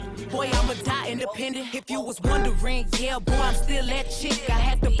faith in it. Boy, I'ma die independent. If you was wondering, yeah, boy, I'm still that chick. I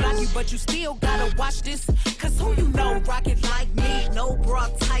had to block you, but you still gotta watch this. Cause who you know rock it like me? No bra,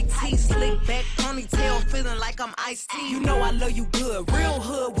 tight tee, slick back, ponytail, feeling like I'm iced tea. You know I love you good, real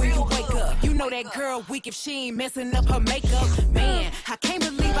hood when you wake up. You know that girl weak if she ain't messing up her makeup. Man, I can't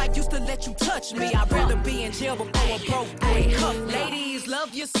believe I used to let you touch me. I'd rather be in jail before a broke boy cuff. Ladies,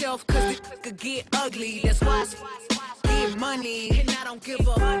 love yourself cause it could get ugly. That's why I get money and I don't give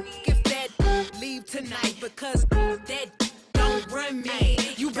a gift that leave tonight because that don't run me.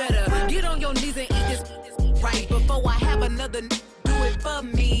 You better get on your knees and eat this right before I have another do it for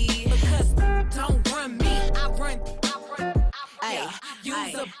me. Because don't run me, I run. Ay,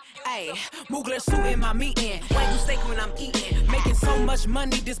 use a ay, Mugler suit in my meeting. Why you steak when I'm eating? Making so much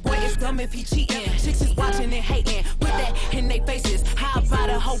money, this boy is dumb if he cheating. Chicks is watching and hating, put that in their faces. How about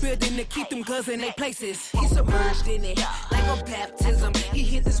a whole building to keep them guns in their places? He submerged in it, like a baptism. He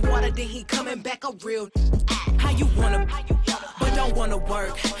hit this water, then he coming back a real. How you wanna, but don't wanna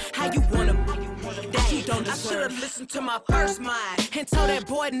work? How you wanna, that you don't deserve? I should've listened to my first mind and told that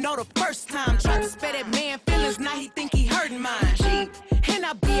boy no the first time. Tried to spare that man feelings, now he think he hurting mine. Cheap, and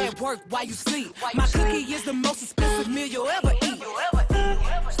I be at work while you sleep. My cookie is the most expensive meal you'll ever eat.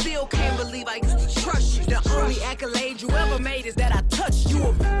 Still can't believe I used to trust you. The only accolade you ever made is that I touched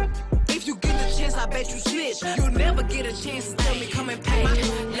you. If you get the chance, I bet you snitch. You'll never get a chance to tell me come and pay.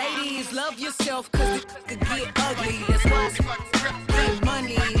 Ladies, love yourself cause it could get ugly. That's why I get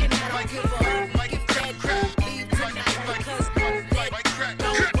money and I don't give a gift that leave tonight because that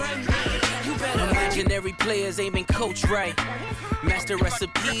don't run me. You better. Legendary players ain't been coached right. Master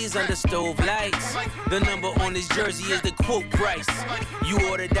recipes under stove lights. The number on his jersey is the quote price. You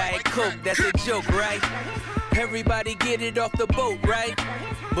order Diet Coke, that's a joke, right? Everybody get it off the boat, right?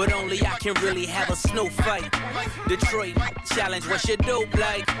 But only I can really have a snow fight. Detroit challenge, what's your dope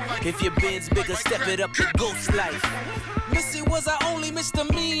like? If your Benz bigger, step it up to ghost life. Missy was our only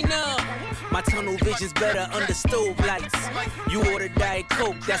misdemeanor. My tunnel vision's better under stove lights. You order Diet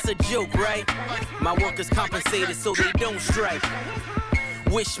Coke, that's a joke, right? My workers compensated so they don't strike.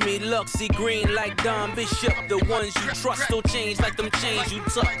 Wish me luck, see green like Don Bishop. The ones you trust don't change like them chains you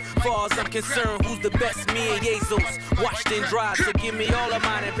tuck. Far as I'm concerned, who's the best? Me and Jesus. Washed and dried, so give me all of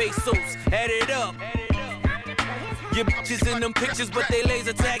mine in pesos. Add it up. Your bitches in them pictures, but they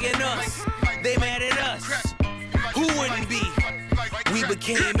laser tagging us. They mad at us. Who wouldn't be? We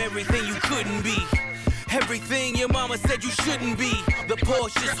became everything you couldn't be. Everything your mama said you shouldn't be. The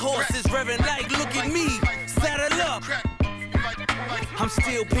Porsche's horse is revving like, look at me. Saddle up. I'm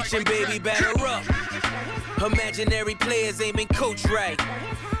still pitching, baby, batter up. Imaginary players aiming coach right.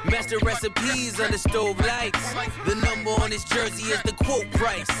 Master recipes under stove lights. The number on his jersey is the quote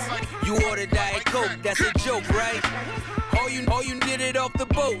price. You order Diet Coke, that's a joke, right? All you did it off the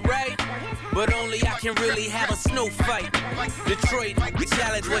boat, right? But only I can really have a snow fight. Detroit,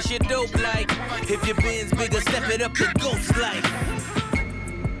 challenge, what's your dope like? If your bin's bigger, step it up to ghost life.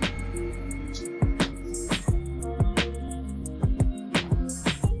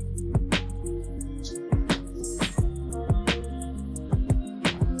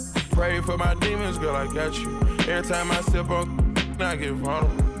 Pray for my demons, girl, I got you. Every time I sip on, I get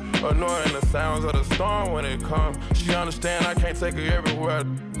vulnerable. Annoying the sounds of the storm when it comes. She understand I can't take her everywhere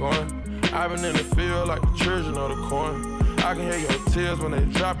I'm going. I've been in the field like the children of the corn. I can hear your tears when they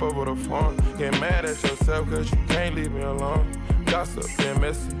drop over the phone. Get mad at yourself cause you can't leave me alone. Gossip and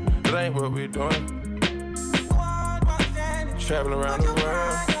messy, that ain't what we doing. Traveling around the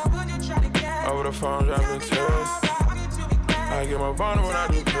world, over the phone dropping tears. I get more vulnerable when I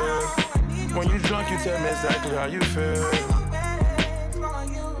do pills. When you drunk, you tell me exactly how you feel.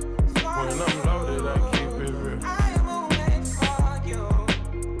 When I'm loaded, I keep it real.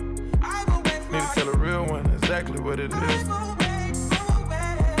 Need to tell a real one exactly what it is.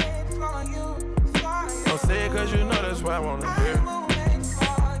 Don't say it cause you know that's why I wanna hear.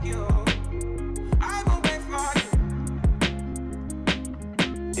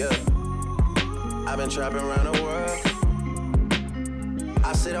 Yeah, I've been trapping around the world.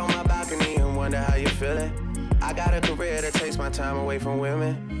 I sit on my balcony and wonder how you feeling. I got a career that takes my time away from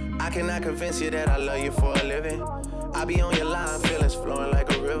women. I cannot convince you that I love you for a living. I be on your line, feelings flowing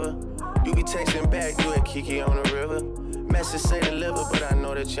like a river. You be texting back, you at Kiki on the river. Message say deliver, but I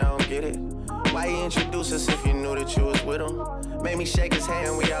know that y'all don't get it. Why you introduce us if you knew that you was with him? Made me shake his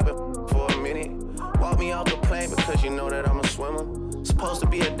hand, we all been for a minute. Walk me off the plane because you know that I'm a swimmer. Supposed to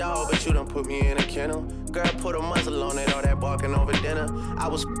be a dog, but you done put me in a kennel. Girl, put a muzzle on it, all that barking over dinner. I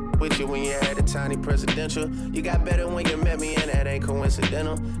was with you when you had a tiny presidential. You got better when you met me, and that ain't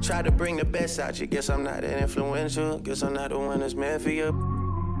coincidental. Tried to bring the best out you, guess I'm not that influential. Guess I'm not the one that's meant for you.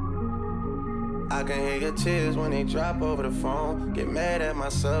 I can hear your tears when they drop over the phone. Get mad at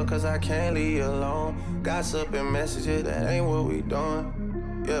myself cause I can't leave you alone. Gossip and messages, that ain't what we doing.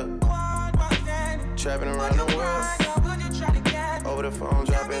 Yeah. Trapping around the world. Over the phone,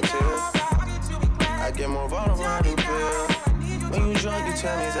 dropping tears. I get more vulnerable when I do pills. When you drunk, you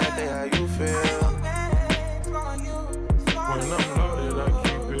tell me exactly how you feel. When I'm loaded, I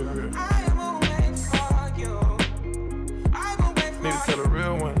keep it real. Need to tell a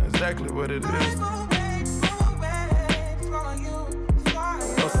real one exactly what it is. Don't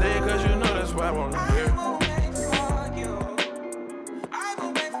say it cause you know that's why I wanna hear.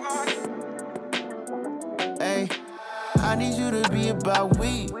 Hey, I need you to be about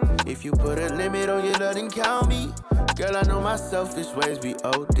we. If you put a limit on your love, then count me. Girl, I know my selfish ways be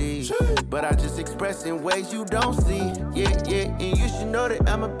OD, but I just express in ways you don't see. Yeah, and you should know that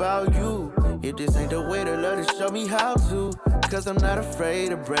I'm about you. If this ain't the way to love, then show me how to. Cause I'm not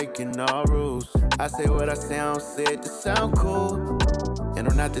afraid of breaking all rules. I say what I sound, said to sound cool. And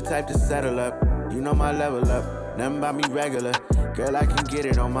I'm not the type to settle up. You know my level up, nothing about me regular. Girl, I can get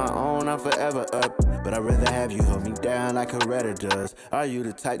it on my own, I'm forever up. But I'd rather have you hold me down like Coretta does. Are you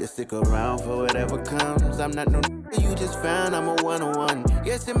the type to stick around for whatever comes? I'm not no you just found, I'm a one-on-one.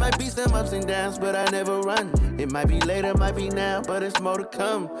 Yes, it might be some ups and downs, but I never run. It might be later, might be now, but it's more to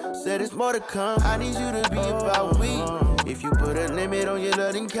come. Said it's more to come. I need you to be about we. If you put a limit on your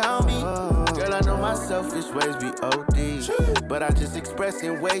love, then count me. Girl, I know my selfish ways be OD, but I just express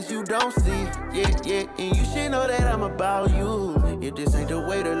in ways you don't see. Yeah, and you should know that I'm about you. If this ain't the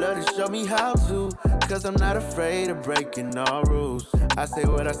way to love, then show me how to. Cause I'm not afraid of breaking all rules. I say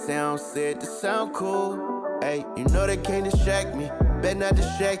what I sound, said to sound cool. Hey, you know they can't distract me, better not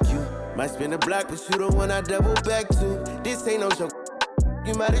distract you. Might spin the block, but you the one I double back to. This ain't no joke,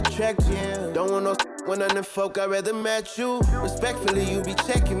 you might attract you. Don't want no when I'm the folk, I'd rather match you. Respectfully, you be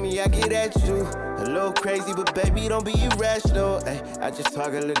checking me, I get at you. A little crazy, but baby, don't be irrational. Ay, I just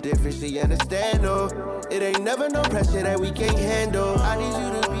talk a little different, she understand, oh. It ain't never no pressure that we can't handle. I need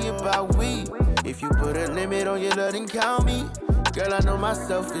you to be about we. If you put a limit on your love, then count me. Girl, I know my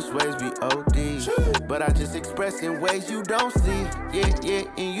selfish ways be OD, but I just express in ways you don't see. Yeah,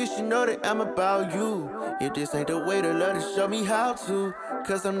 and you should know that I'm about you. If this ain't the way to love, then show me how to.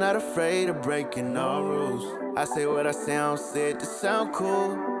 Cause I'm not afraid of breaking all rules. I say what I sound, said to sound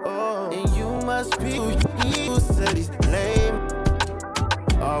cool. Oh, and you must be you said he's lame,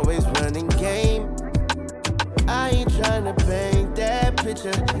 always running game. I ain't tryna paint that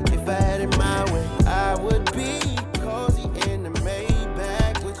picture. If I had it my way, I would be cozy in the maze.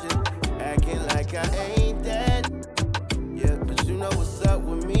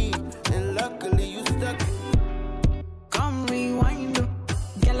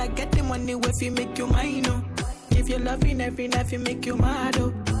 money if you make you mine, oh. If you're loving every night, you make you mad,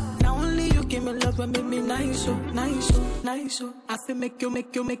 oh. Now only you give me love and make me nice, oh, nice, oh, nice, oh. I feel make you.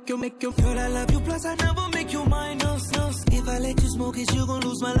 Girl, I love you, plus I never make you mine, no. If I let you smoke it, you gon'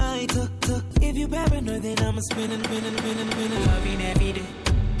 lose my lighter. If you paranoid, then I'ma spinning. Loving every day.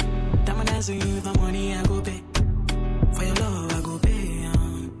 Diamond dancing you, the money I go pay. For your love, I go pay,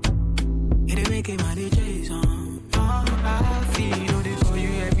 it make it my DJs, I feel it for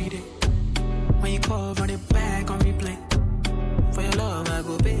you every day. When you call, run it back on replay. For your love, I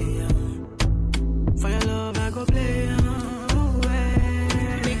go pay, for your love, I go play,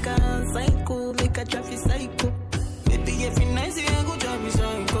 Make a psycho, make a traffic psycho. Baby, every night, I go drive me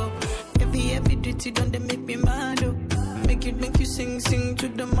psycho. Every duty done, they make me mad, oh. Make you sing to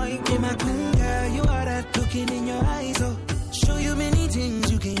the mic. Yeah, my queen girl, you are that looking in your eyes, oh. Show you many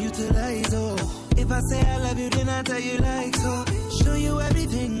things you can utilize, oh. If I say I love you, then I tell you like so. Show you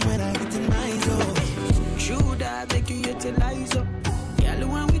everything when I get in my zone. True that make you utilize, oh. Girl,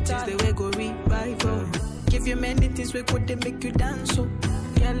 when we taste the way go revive, oh. Give you many things we could they make you dance, oh.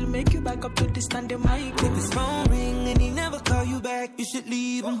 Girl, make you back up to the standing mic. If his phone ring and he never call you back, you should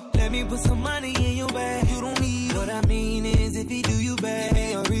leave him. Let me put some money in your bag. You don't need what I mean is if he do you bad, give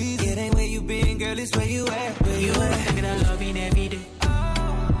me a reason. It ain't where you been, girl, it's where you at. Where you at? Thinking I love you every day.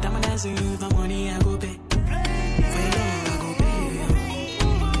 Diamond dancing you, the money I go pay. For your love, I go pay.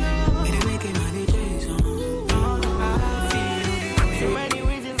 It make it my DJs, So many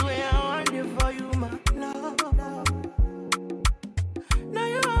reasons why I want it for you, my love. Now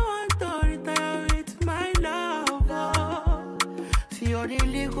you want to retire with my love, oh. See all the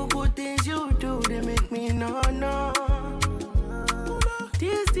little good things you do, they make me no.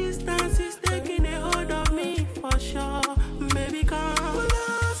 This distance is taking a hold of me for sure. Baby, come.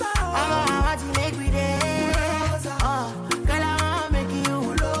 I want to make me there. Oh, girl, I want to make you.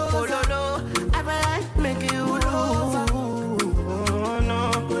 Oh, no. I want to make you. Oh, no.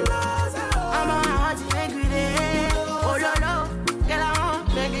 I want to make me there. Oh, no. Girl, I want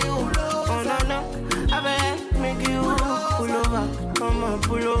to make you. Oh, no. I want to make you. Pull over. Come on,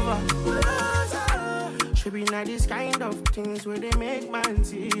 pull over. Should be not this kind of things where they make man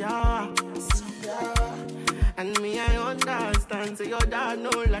see ya. And me, I understand, so your dad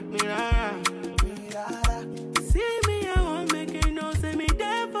know like me, See me, I won't make you know, say me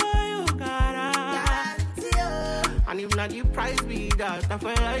there for you, cara. And if not, you price be that, I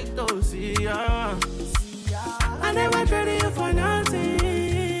feel like to see ya. I never traded you for nothing.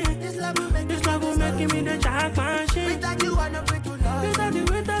 This love will make me the jackpot shit. Without you, I'm not free to love.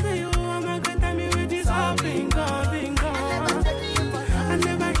 Without you, I'm not gonna tell me with this all bingo. I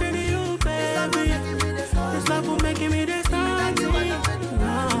never traded you, baby. This love will make me the star.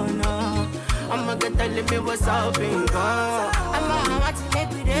 No. I'ma get tell me what's up, bingo. I'ma want to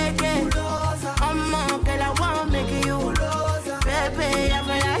make me there, I'ma girl, I wanna make you. Baby, I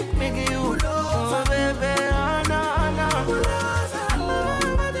feel like making you. Oh, baby, oh, no.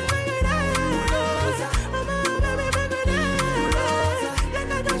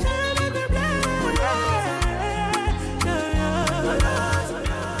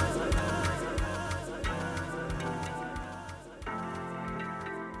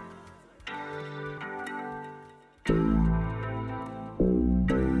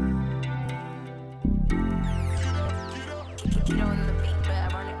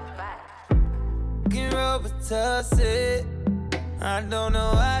 It. I don't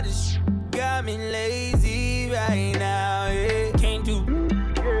know why this got me lazy right now. Yeah. Can't do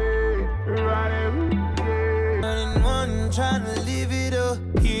running one, trying to live it up,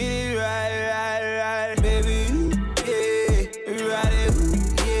 get it right, baby. Yeah, ride it,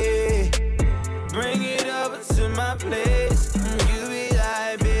 yeah. Bring it over to my place. You be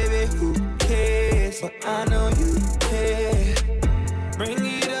like, baby, who cares? But I know you care. Bring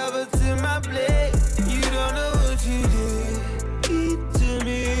it over to my place. You don't know what you did to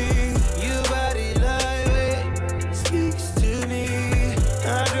me. Your body lightweight speaks to me. I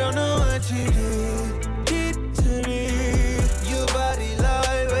don't know what you did to me. Your body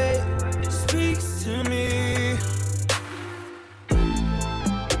lightweight speaks to me.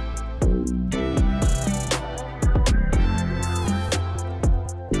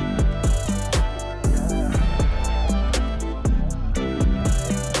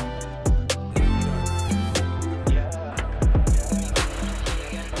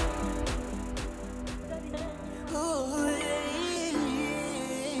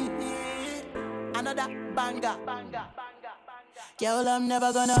 Girl, I'm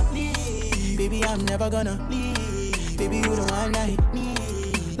never gonna leave. Baby, I'm never gonna leave. Baby, you the one I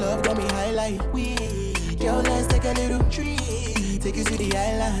need. Love got me high like weed. Girl, let's take a little trip. take you to the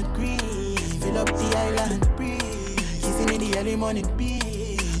island, green. Fill up the island, breathe. Kissing in the early morning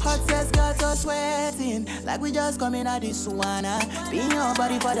breeze. Hot sex got us sweating like we just coming out the sauna. Being your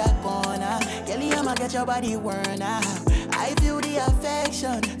body for that corner. Kelly, I'ma get your body worn out. I feel the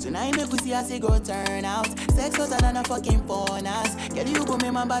affection. Tonight make we see how it go turn out. Sex hotter than a fucking bonus. Kelly, you put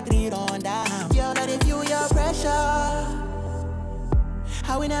me my battery on down. Girl, that if you your pressure.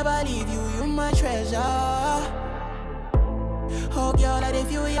 I will never leave you, you my treasure. Oh girl, that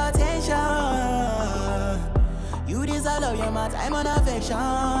if you your attention. You deserve love, you're my time and affection.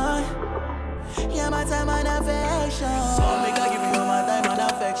 You're my time and affection. Come make I give you all my time and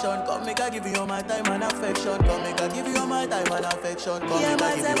affection. Come make I give you all my time and affection. Come make I give you all my time and affection. Come make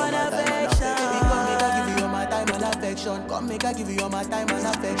I give you all my time and affection. Come make I give you all my time and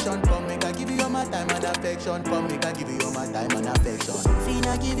affection. Come make I give you all my time and affection. Come make I give you all my time and affection. Come make I give you all my time and affection.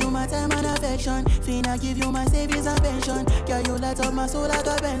 Finna give you my time and affection. Finna give you my savings and pension. Girl, you light up my soul like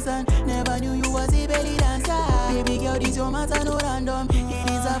a Benson. Never knew you was a belly dancer. Baby girl, this your matter no random. It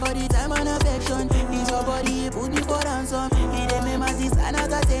is for the time and affection. This your body, it put me for ransom. It ain't me my this and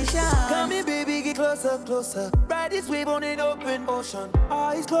not attention. Come here, baby, get closer, closer. Ride this wave on an open ocean.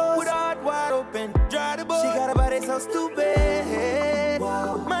 Eyes closed, with heart wide open. Dry the boat. She got a body so stupid.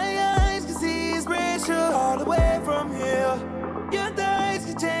 Wow. My eyes can see inspiration all the way from here. Your thighs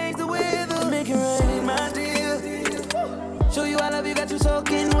can change the weather. Make it rain, my dear. Show you I love you, got you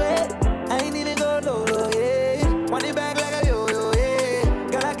soaking wet. I ain't even go low, yeah. Want it back like a yo-yo, yeah.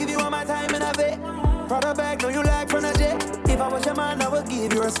 Gotta give you all my time and I bet. Proud back, know you like from the jet. If I was your man, I would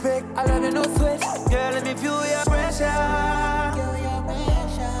give you respect. I love you, no sweat. Girl, let me feel your pressure. I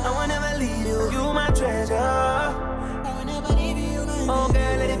will never leave you, you my treasure. I will never leave you, my oh,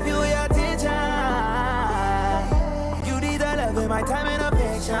 girl, let me feel your attention. You need a love in my time and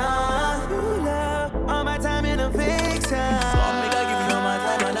affection. You love all my time and affection. Come make I give you all my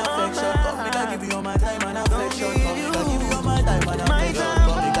time and affection. Come make I give you all my time and affection. Come make I give you all my time and affection.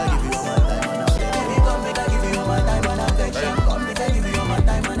 Come make I give you all my time and affection. Come make I give you all my time and affection. Come make I give you all my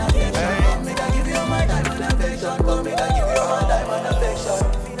time and affection. Come make I give you all my time and affection. Come make I give you all my time and affection.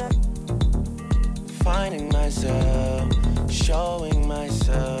 Finding myself, showing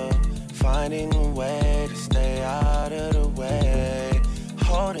myself, finding a way to stay out of the way,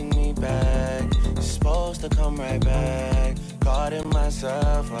 holding me back. You're supposed to come right back. Guarding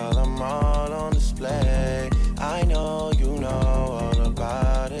myself while I'm all on display. I know you know all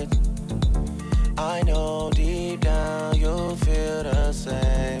about it. I know deep down you feel the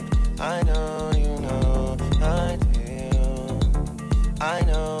same. I know you know I feel. I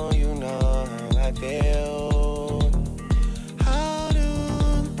know you know how I feel. How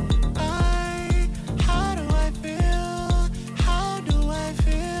do I feel? How do I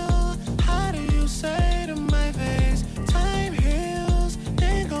feel? How do you say to my face? Time heals,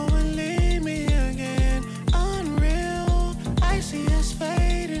 then go and leave me again. Unreal, I see us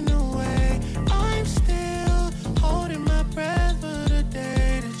fading away. I'm still holding my breath for the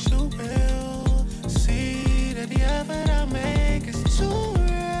day that you will see that the effort I make is too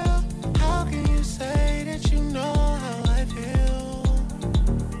real. How can you say that you know how I feel?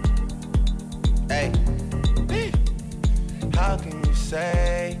 Hey, how can you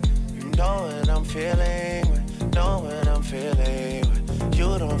say you know what I'm feeling? Know what I'm feeling.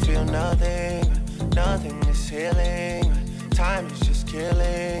 You don't feel nothing. Nothing is healing. Time is just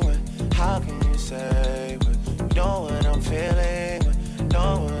killing. How can you say you know what I'm feeling?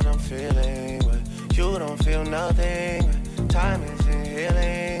 Know what I'm feeling. You don't feel nothing. Time isn't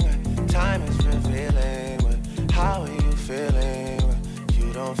healing. Time is revealing. How are you feeling?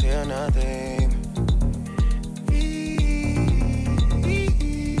 You don't feel nothing.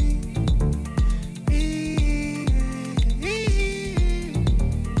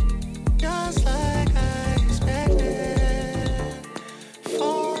 Just like I expected.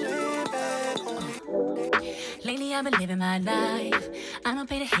 Falling back on me. Lately I've been living my life. I don't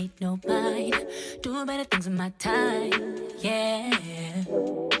pay to hate nobody. Doing better things with my time. Yeah.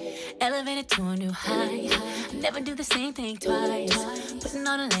 Elevated to a new height. Never do the same thing twice. Putting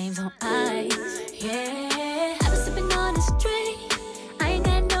all the lanes on ice. Yeah. I've been sipping on the straight. I ain't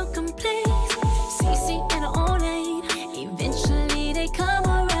got no complaints. CC in her own lane. Eventually they come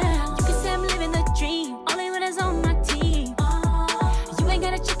around. You can say I'm living the dream. Only when it's on my team. You ain't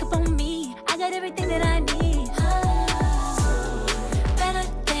gotta check up on me. I got everything that I need. Better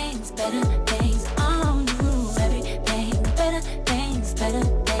things on you. Everything. Better things.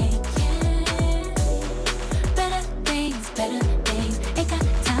 Yeah. Better things. Ain't got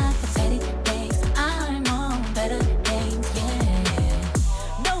time for petty things. I'm on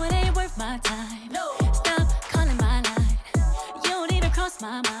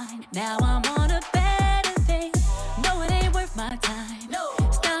mind. Now I'm on a better thing. No, it ain't worth my time. No,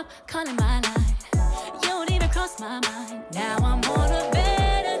 stop calling my line. You don't even cross my mind. Now I'm on a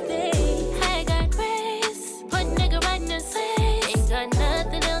better thing. I got grace, put nigga right in the place. Ain't got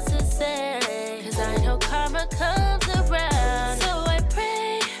nothing else to say, 'cause I know karma comes around. So I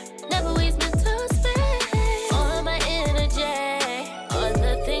pray, never waste mental space. All my energy, all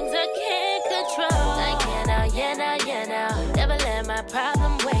the things I can't control. Like yeah now, never let my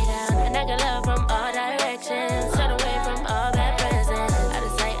problem weigh down. And I got love from all directions, turn away from all that present. Out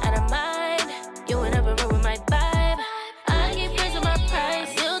of sight, out of mind, you will never ruin my vibe. I keep raising my price,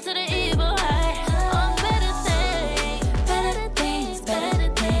 still to the evil high. On better things, better things, better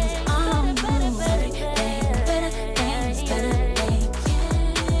things. On better things, better things, better things.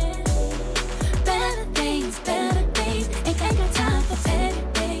 Better things, better things. Ain't got no time for petty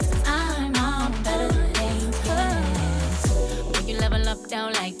things. I'm on better things. When you level up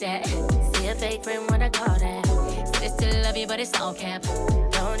down like that, see a fake friend when I call that. Say they still love you, but it's all cap.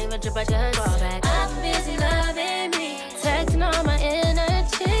 Don't even trip, I just fall back. I'm busy loving me, texting all my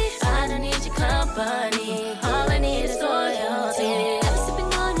energy. I don't need your company, all I need is loyalty. I'm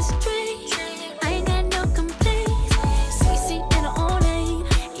sipping on this drink, I ain't got no complaints. CC in her own lane,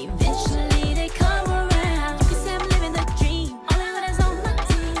 eventually they come around. You can say I'm living the dream, only when it's on my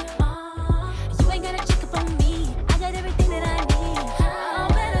team. You ain't gotta check up on me, I got everything that I need. Oh,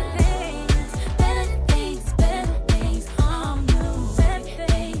 better things, better things, better things. Oh, no, better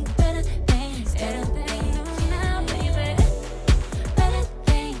things, better things, better things. Now, baby, better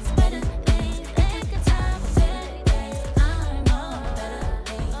things, better things. Take a time for better things. I'm on better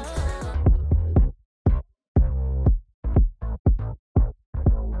things.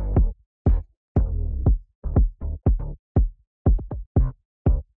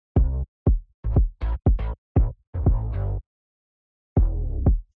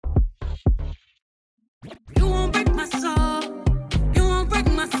 You won't break my soul. You won't break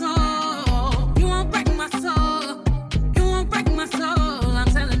my soul. You won't break my soul. You won't break my soul. I'm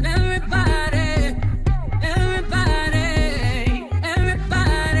telling everybody, everybody,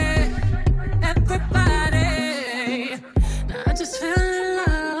 everybody, everybody. Now I just fell in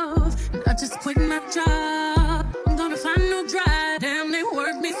love. And I just quit my job. I'm gonna find no drive. Damn, they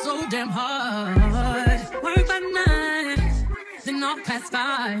work me so damn hard. Work by 9, then off past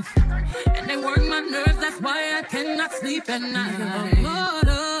 5. And they work my nerves, that's why I cannot sleep at night.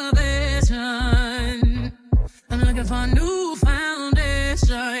 Motivation, I'm looking for a new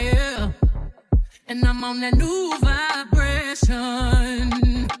foundation, yeah. And I'm on that new vibration.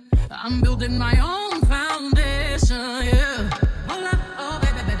 I'm building my own foundation, yeah. Hold up, oh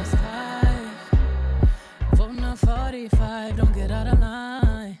baby, baby, it's 5. Voting on 45, don't get out of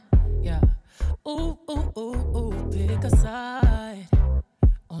line, yeah. Ooh, ooh, ooh, ooh, pick a side.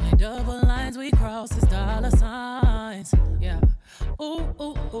 Only double lines we cross is dollar signs. Yeah. Ooh,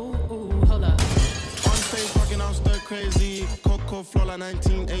 ooh, ooh, ooh. Hold up. On stage, rocking out, stir crazy. Coco flow like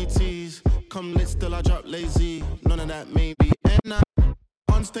 1980s. Come lit, still I drop lazy. None of that maybe. And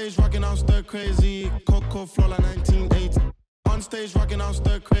on stage, rocking out, stir crazy. Coco flow like 1980s. On stage, rocking out,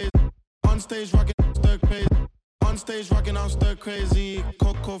 stir crazy. On stage, rocking out, stir crazy. On stage, rocking out, stir crazy.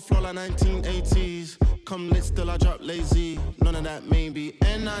 Coco flow like 1980s. Come lit, still I drop lazy. None of that maybe.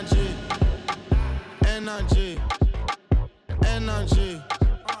 Energy, energy, energy.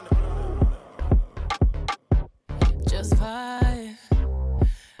 Just 5.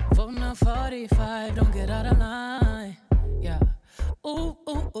 Voting on 45, don't get out of line. Yeah. Ooh,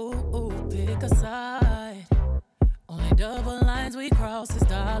 ooh, ooh, ooh, pick a side. Only double lines we cross is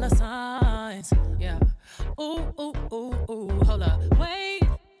dollar signs. Yeah. Ooh, ooh, ooh, ooh. Hold up. Wait.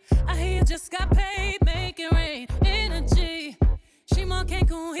 I hear you just got paid, make it rain. Energy. She more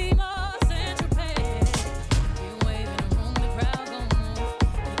Cancun, he more Central Pay. You wave in the room, the crowd gon' move.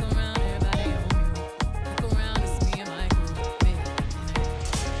 Look around, everybody on you. Look around, it's me and my group.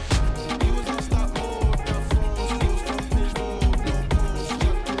 He was on stop mode, the phone, still stop his road. No clothes,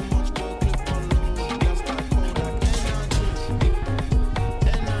 got too much, go clip on load. That's that cold, that energy,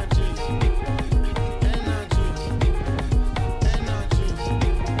 energy, energy,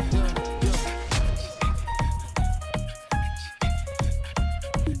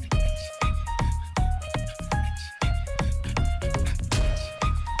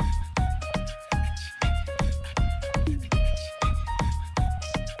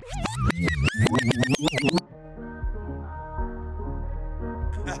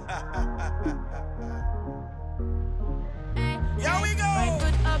 Here we go. Right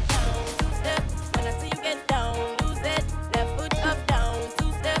foot up, down, 2 step. When I see you get down, lose it. Left foot up, down,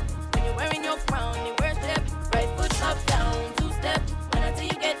 2 step. When you're wearing your crown, you worship. Right foot up, down, 2 step. When I see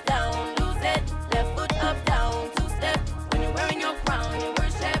you get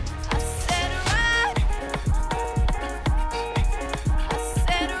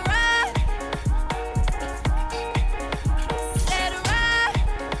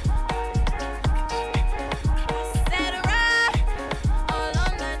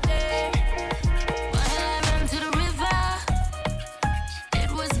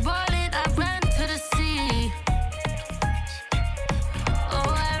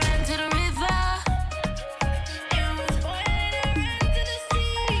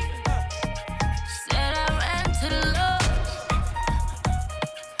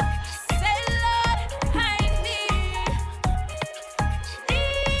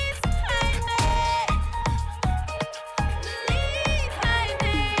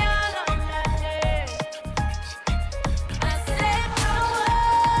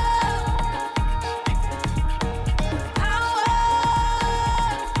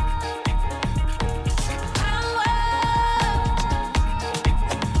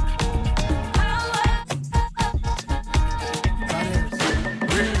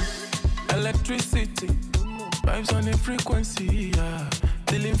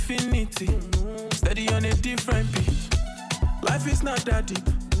infinity. Steady on a different beat. Life is not that deep.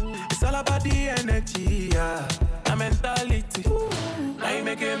 It's all about the energy, yeah. My mentality. Now you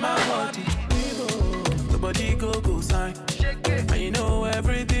making my body. Nobody go sign. And you know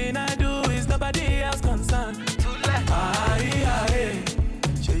everything I do is nobody else concerned.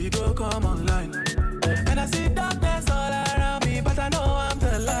 Sure you go come online. And I see darkness all around me, but I know I'm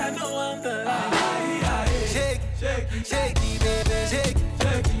the light. Shake, shake it, baby, shake it.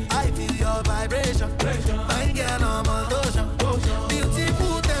 I feel your vibration. Fine girl on motion.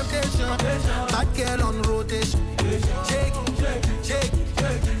 Beautiful temptation. Bad girl on rotation. Shake it,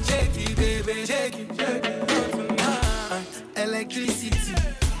 shake it, baby, shake it. Electricity,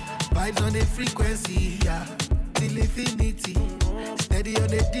 vibes on the frequency, yeah. Till infinity, steady on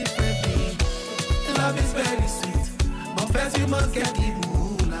a different beat. Love is very sweet, but first you must get the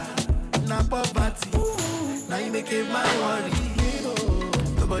moolah. Now poverty, now you make it my worry.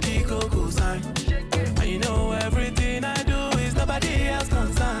 Nobody go sign. And you know everything I do is nobody else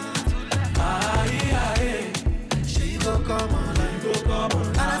concerned. She go come on,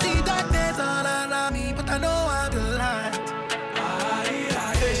 and I see darkness all around me, but I know I'm the light.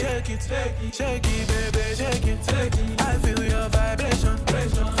 Shake it, baby, shake it. I feel your vibration.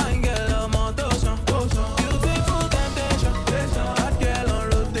 Fine girl on motion. Beautiful temptation. Hot girl on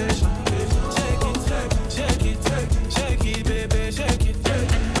rotation. Shake it, baby, shake it.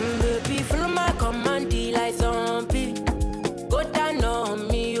 Baby, follow my command, like zombie. Go down on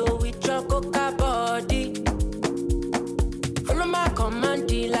me, oh, with your coca body. Follow my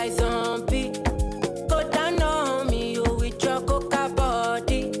command, like zombie. Go down on me, oh, with your coca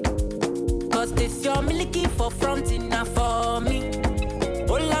body. Cause this your milky for fronting now for me.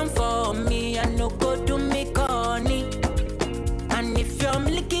 Hold on for me, I no go do me corny. And if you're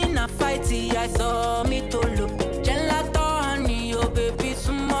milky na fighty, I saw me to look. Gelato honey, oh baby,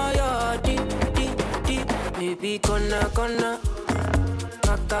 sumoyo deep. Baby, gonna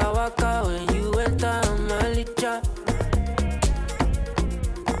waka when you enter my licha.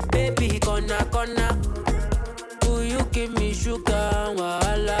 Baby, gonna will you give me sugar,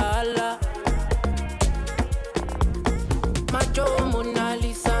 wahala. Macho Mona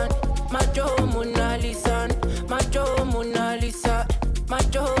Lisa, Macho Mona Lisa, Macho Mona Lisa,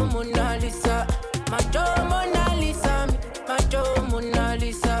 Macho Mona Lisa, Macho Mona Lisa, Macho Mona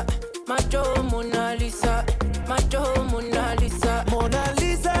Lisa, Macho Mona Lisa, Macho Mona Lisa. Mona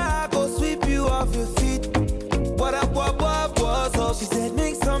Lisa, I go sweep you off your feet. What up, so she said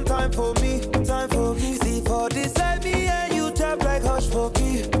make some time for me. See for this side me and you tap like hush for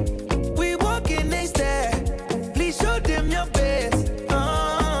me. We walking next there. Please show them your best.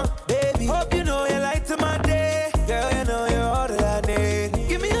 Baby, hope you know you light to my day. Girl, you know you're all that I need.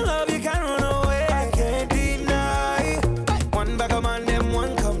 Give me your love, you can't run away. I can't deny. One back of man, them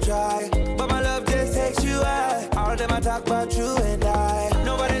one come try. But my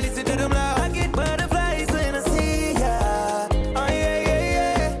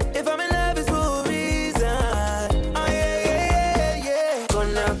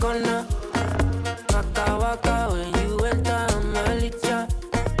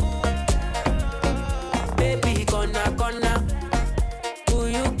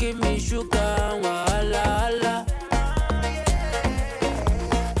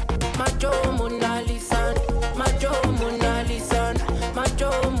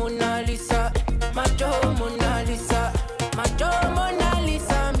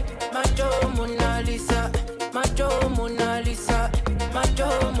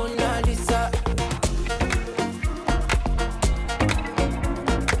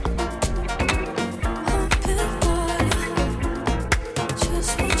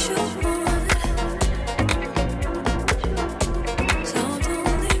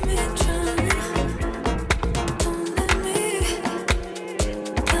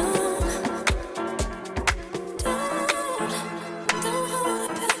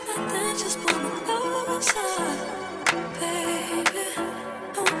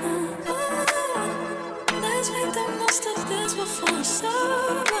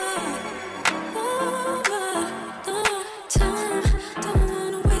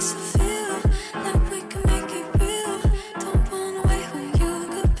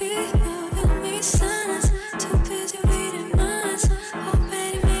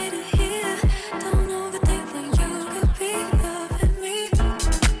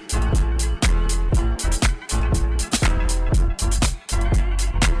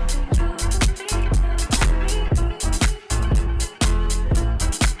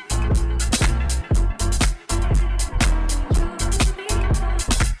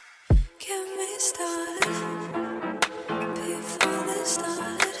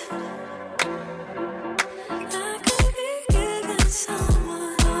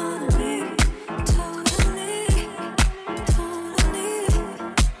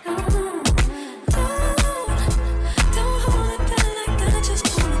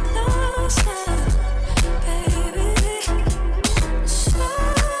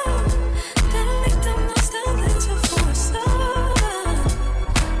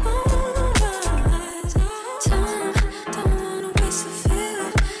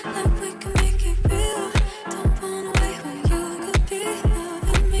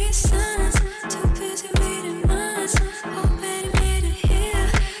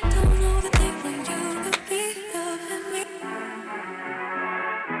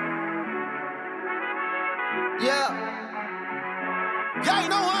Y'all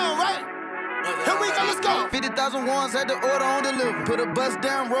know I'm right. Here we go, let's go. 50,000 ones had the order on delivery. Put a bus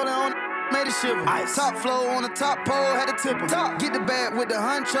down, rolling on, made it shiver. Ice. Top flow on the top pole, had to tip em. Top. Get the bag with the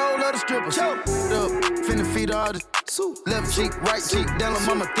honcho, love the stripper. Choke. Up, finna feed all the soup. Left cheek, right cheek, down her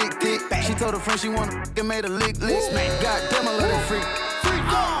mama thick. She told her friend she wanna and made a lick. Goddamn, I love that freak.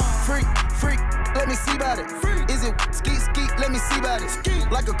 Freak, let me see about it. Is it skeet, let me see about it.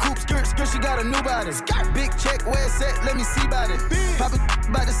 Like a coupe, skirt, she got a new body. Big check, where it's at, let me see about it. Pop it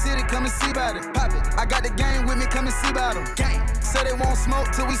by the city, come and see about it. Pop it, I got the game with me, come and see about them. Say they won't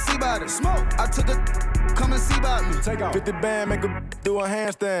smoke till we see about it. Smoke, I took a, come and see about me. Take off 50 band, make her do a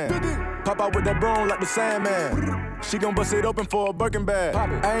handstand. 50. Pop out with that broom like the Sandman. She gon' bust it open for a Birkin bag.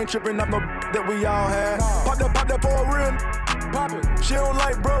 I ain't tripping up no that we all had. Pop that for a real. Pop it. She don't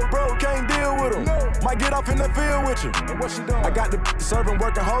like bro, can't deal with him. No. Might get off in the field with you. And what she doing? I got the serving,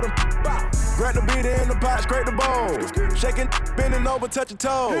 working, holding. Grab the beat in the pot, scrape the bowl. Shaking, bending over, touch your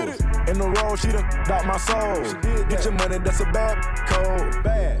toes. In the roll, she done doubt my soul. Get your money, that's a bad code.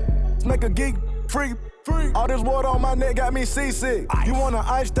 Bad. Make a geek, free. All this water on my neck got me seasick. You want an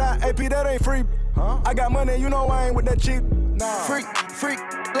iced out AP, that ain't free. Huh? I got money, you know I ain't with that cheap. Nah. Freak,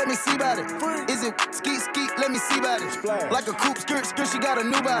 let me see about it. Is it skeet, let me see about it. Like a coupe, skirt, she got a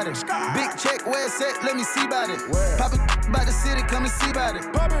new body. Big check, where it's at, let me see about it. Pop it by the city, come and see about it.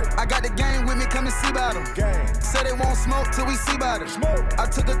 I got the game with me, come and see about them. Say they won't smoke till we see about it. I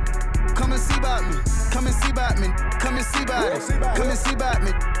took a, come and see about me. Come and see about me, come and see about it. Come and see about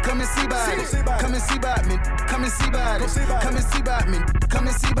me, come and see about it. Come and see about me, come and see about it. Come and see about me, come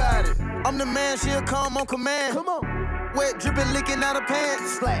and see about it. I'm the man, she'll come on command. Come on. Wet dripping, leaking out of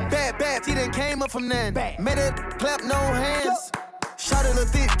pants. Bad, she done came up from then. Made it clap, no hands. Shot it a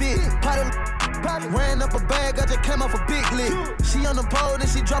thick, pot. Ran up a bag, I just came off a big lick. She on the pole, then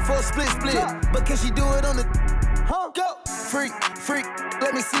she drop for a split. But can she do it on the go? Freak,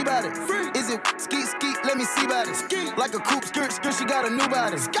 let me see about it. Is it skeet, let me see about it. Like a coupe, skirt, she got a new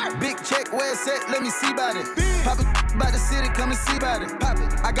body. Big check, where it's at, let me see about it. Pop it by the city, come and see about it. Pop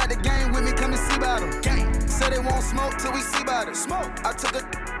it, I got the game with me, come and see about them. Say they won't smoke till we see about it. Smoke, I took a,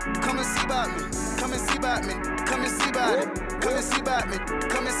 come and see about me. Come and see about me, come and see about it. Come and see about me,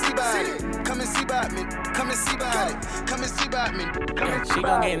 come and see about it. Come and see about me, come and see about it. Come and see about me. She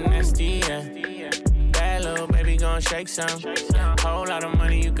gon' get nasty, yeah. Bad little baby gon' shake some. Whole lot of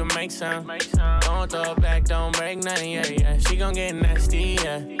money, you can make some. Don't throw it back, don't break nothing, yeah. She gon' get nasty,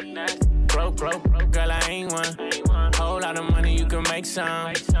 yeah. Broke, girl, I ain't one. Whole lot of money, you can make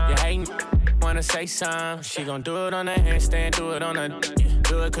some. You hatin', wanna say some. She gon' do it on the handstand, do it on the.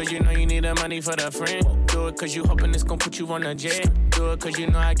 Do it cause you know you need the money for the friend. Do it cause you hoping it's gon' put you on the jet. Do it cause you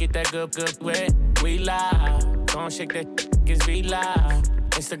know I get that good wet. We live, gon' shake that, cause we live.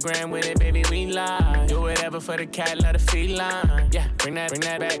 Instagram with it, baby, we live. Do whatever for the cat, let her feline. Yeah, bring that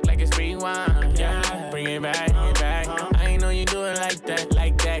back like it's rewind. Yeah, bring it back. I ain't know you do it like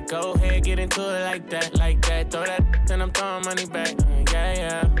that. Go ahead, get into it like that. Throw that, and I'm throwing money back.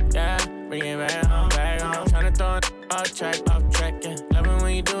 Yeah. Bring it back. Tryna throw it off track, yeah. Love it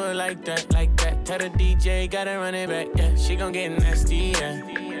when you do it like that. Tell the DJ, gotta run it back, yeah. She gon' get nasty, yeah.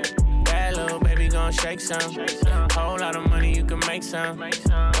 Bad little baby gon' shake some. Whole lot of money, you can make some.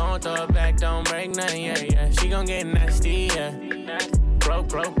 Don't throw it back, don't break nothing, yeah. She gon' get nasty, yeah. Broke,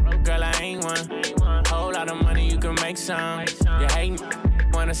 girl, I ain't one. Whole lot of money, you can make some. You hatin',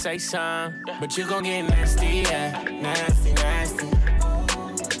 wanna say some, but you gon' get nasty, yeah. Nasty.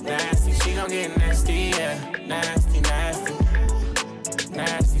 She gon' get nasty, yeah. Nasty.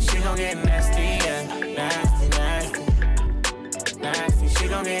 She gon' get nasty, yeah. Nasty. She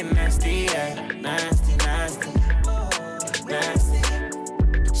gon' get nasty, yeah. Nasty.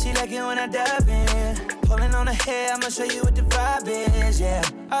 She like it when I dive in. Pulling on her hair, I'ma show you what the vibe is, yeah.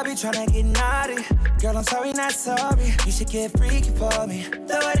 I be tryna get naughty. Girl, I'm sorry, not sorry. You should get freaky for me.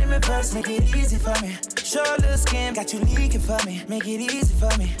 Throw it in reverse, make it easy for me. Show a little skin, got you leaking for me. Make it easy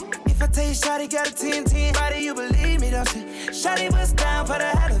for me. If I tell you shawty got a 10-10 body, you believe me, don't you? Shawty was down for the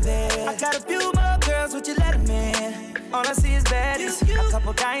hell of it. I got a few more girls, would you let them in? All I see is baddies. A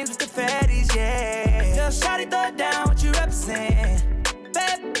couple dimes with the fatties, yeah. Tell shawty throw it down, what you represent.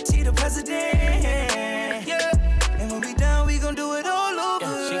 Bad, she the president, yeah. And when we done, we gon' do it all over.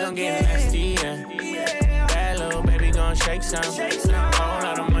 Yeah, she gon' get nasty, yeah. Bad little baby gon' shake some. Whole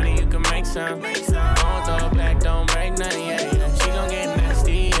lot of money, you can make some. Don't throw it back, don't break nothing, yeah. She gon' get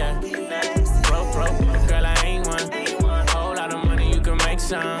nasty, yeah. Broke, girl, I ain't one. Whole lot of money, you can make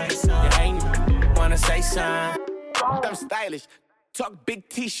some. You ain't wanna say some. I'm stylish, talk big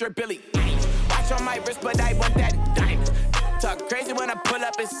t-shirt, Billy. Watch on my wrist, but I want that diamond. Talk crazy when I pull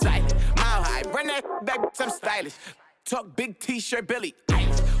up in sight. Mile high, run that back, I'm stylish. Talk big t-shirt, Billy.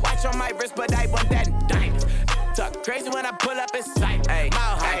 Watch on my wrist, but I want that diamond. Talk crazy when I pull up in sight. Mile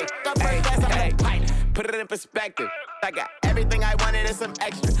high, go first class, I'm the pilot. Put it in perspective. I got everything I wanted and some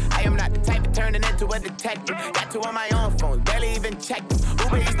extra. I am not the type of turning into a detective. Got two on my own phone, barely even checked them.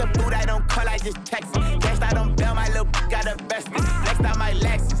 Uber eats the food I don't call, I just text them. Cashed out on bail, my little got a vested. Next out my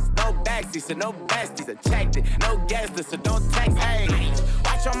Lexus, no backseat, so no besties. I checked it, no guesses, so don't text. Hey,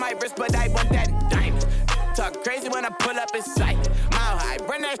 watch on my wrist, but I want that diamond. Talk crazy when I pull up in sight. Mile high,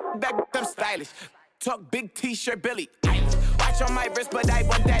 run that back, I'm stylish. Talk big t-shirt, Billy. Watch on my wrist, but I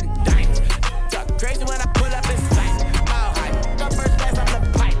want that diamond. Talk crazy when I pull up in sight. Mile high, go first class, I'm the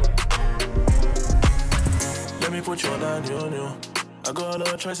pilot. Let me put you on you. I got a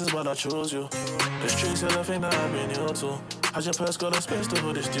lot of choices, but I chose you. The streets are the thing that I've been new to. How's your purse got a space to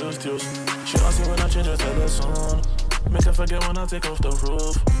put the steals? She asked me when I change her telephone. Make her forget when I take off the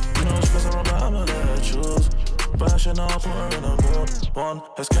roof. You know it's around, but I'ma let her choose. But I should not put her in a mood. One,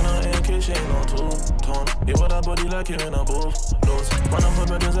 her skin on AK, she ain't no two-tone. You with that body like you in a booth. Loads, run up for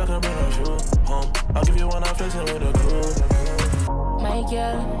bedrooms, I can bring her shoe home. I'll give you one, I'm flexing with a crew. My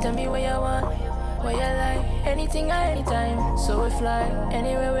girl, tell me what you want, what you like. Anything at any time, so we fly.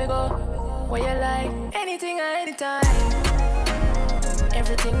 Anywhere we go, what you like. Anything at any time.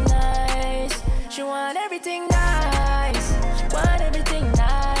 Everything nice. She want everything nice. She want everything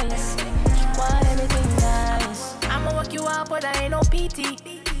nice. She want everything nice. I'ma walk you out, but I ain't no PT.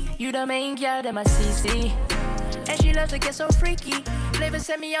 You the main girl, that my CC. And she loves to get so freaky. Flavor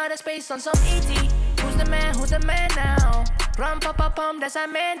send me out of space on some ET. Who's the man now? Rum, pum, that's our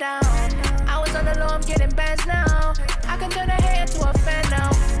man down. I was on the low, I'm getting bands now. I can turn her hair to a fan now.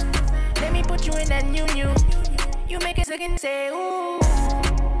 Let me put you in that new. You make it second say, ooh.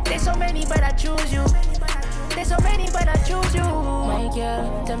 There's so many, but I choose you. There's so many, but I choose you. My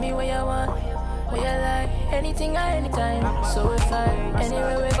girl, tell me what you want, what you like. Anything at any time, so we fly.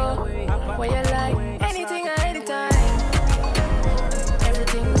 Anywhere we go, what you like. Anything at any time.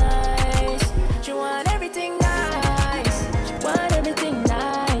 Everything nice. She want everything nice. She want everything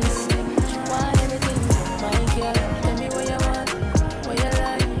nice. She want everything. My girl, tell me what you want, what you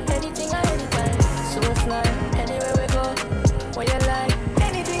like. Anything at any time, so we fly. Anywhere we go, what you like.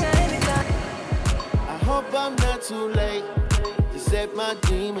 Hope I'm not too late to set my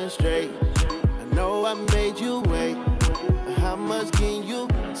demons straight. I know I made you wait, but how much can you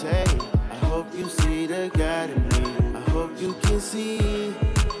take? I hope you see the God in me. I hope you can see.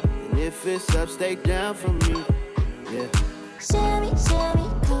 And if it's up, stay down for me. Yeah. Sherry,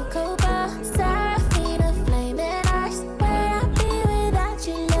 cocoa bar, Serafina, flaming eyes. Where I be without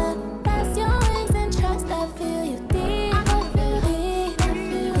you, love? Press your wings and trust. I feel you deep.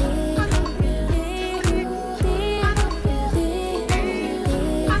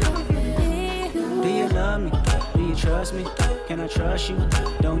 Trust me, can I trust you?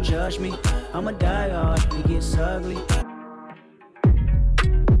 Don't judge me, I'ma die hard, it gets ugly.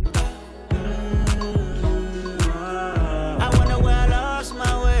 I wonder where I lost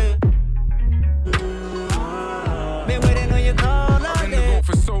my way. Been waiting on your call all I've been the GOAT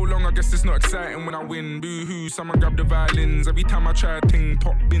for so long, I guess it's not exciting when I win. Boo-hoo, someone grab the violins. Every time I try a thing,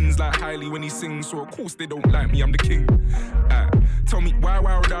 pop bins like Hailey when he sings. So of course they don't like me, I'm the king. Tell me, why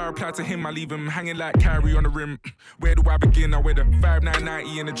would I reply to him? I leave him hanging like Kyrie on the rim. Where do I begin? I wear the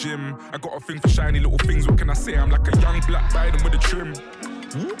 5990 in the gym. I got a thing for shiny little things, what can I say? I'm like a young black Biden with a trim.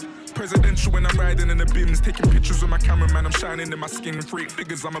 Presidential when I'm riding in the bims. Taking pictures with my cameraman, I'm shining in my skin. Freak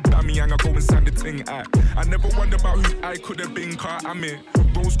figures, I'm a Bamiyang, I go inside the ting. I never wonder about who I could have been, car I'm it.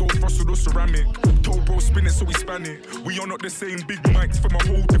 Rose gold frosted or ceramic. Told bro spin it so we span it. We are not the same big mics from a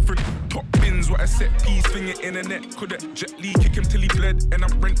whole different top bins. What a set piece, finger in the net. Could have Jet Li kick him till he bled. And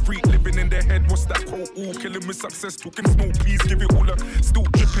I'm rent free, living in their head. What's that quote? All killing with success. Talking smoke, please give it all up. Still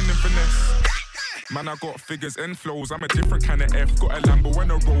dripping in finesse. Man, I got figures and flows. I'm a different kind of F. Got a Lambo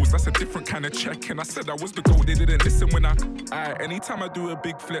and a Rose. That's a different kind of check. And I said I was the GOAT. They didn't listen when anytime I do a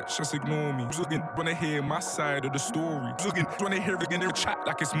big flex, just ignore me. Wanna hear my side of the story. Wanna hear it in their chat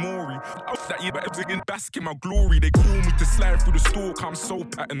like it's Maury. Out that year, but everything bask in my glory. They call me to slide through the stalk. I'm so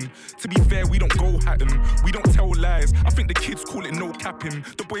patterned. To be fair, we don't go hatting. We don't tell lies. I think the kids call it no capping.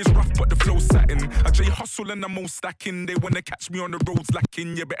 The boy's rough, but the flow's satin. I J hustle and I'm all stacking. They wanna catch me on the roads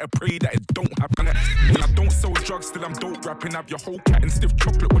lacking. You better pray that it don't happen. I don't sell drugs, still I'm dope rapping. Have your whole cat in stiff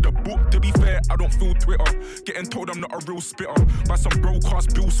chocolate with a book. To be fair, I don't feel Twitter. Getting told I'm not a real spitter by some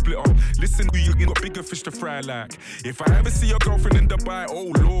broadcast bill splitter. Listen, you got bigger fish to fry like. If I ever see your girlfriend in Dubai,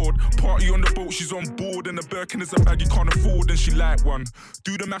 oh lord. Party on the boat, she's on board. And the Birkin is a bag you can't afford, and she like one.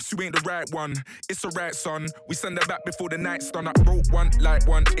 Do the maths, you ain't the right one. It's alright, son. We send her back before the night's done. I wrote one, like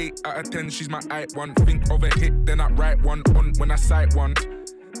one, 8 out of 10. She's my height one. Think of a hit, then I write one on when I sight one.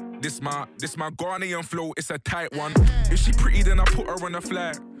 This my Ghanaian flow, it's a tight one. If she pretty, then I put her on a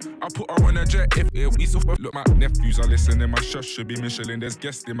flight. I put her on a jet. If we suffer, look, my nephews are listening. My shush should be Michelin. There's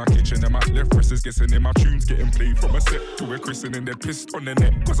guests in my kitchen, and my left wrist is guessing. In my tunes getting played from a set to a christening. They're pissed on the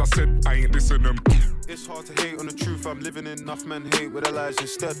net, cause I said I ain't listening them. It's hard to hate on the truth I'm living in. Enough men hate with their lies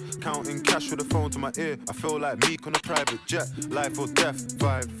instead. Counting cash with a phone to my ear. I feel like Meek on a private jet. Life or death.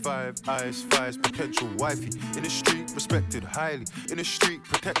 5 eyes, 5's potential wifey. In the street, respected highly. In the street,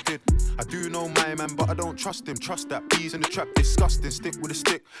 protected. I do know my man, but I don't trust him. Trust that bees in the trap, disgusting. Stick with a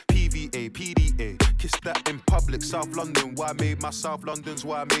stick. PVA, PDA. Kiss that in public. South London, why I made my South London's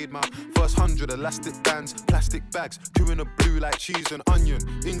why I made my first 100 elastic bands, plastic bags. 2 in a blue like cheese and onion.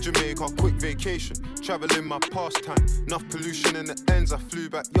 In Jamaica, quick vacation. Traveling my pastime. Enough pollution in the ends. I flew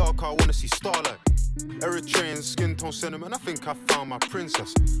back York, I wanna see starlight. Eritrean skin tone sentiment, I think I found my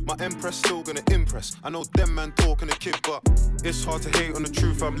princess. My empress still gonna impress. I know them man talking a kid, but it's hard to hate on the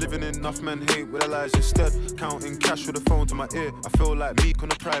truth I'm living in. Enough men hate with their lies instead. Counting cash with a phone to my ear. I feel like Meek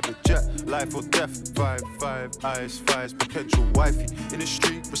on a private jet. Life or death. 5 eyes, 5's potential wifey. In the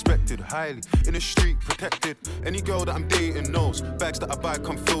street, respected highly. In the street, protected. Any girl that I'm dating knows. Bags that I buy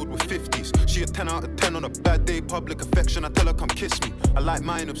come filled with 50s. She a 10 out of 10 on a bad day. Public affection, I tell her come kiss me. I like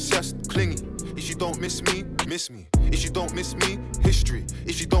mine obsessed, clingy. If you don't miss me, miss me. If you don't miss me, history.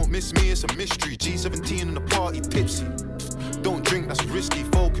 If you don't miss me, it's a mystery. G17 in the party, tipsy. Don't drink, that's risky.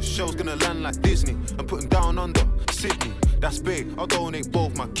 Focus, show's gonna land like Disney. I'm putting down under Sydney. That's big, I'll donate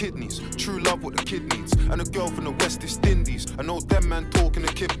both my kidneys. True love what the kid needs. And a girl from the West Indies. I know them man talking a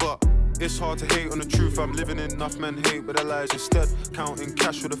kid, but it's hard to hate on the truth I'm living in. Enough men hate with their lies instead. Counting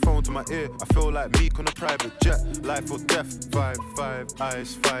cash with a phone to my ear. I feel like Meek on a private jet. Life or death. 5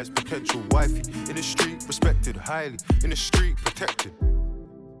 eyes, 5's potential wifey. In the street, respected highly. In the street, protected.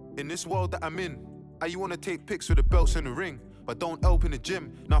 In this world that I'm in, you wanna take pics with the belts in the ring, but don't help in the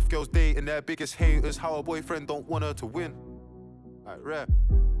gym. Enough girls dating their biggest haters. How a boyfriend don't want her to win. Like rap.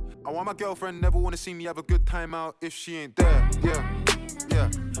 I want my girlfriend never wanna see me have a good time out if she ain't there. Yeah.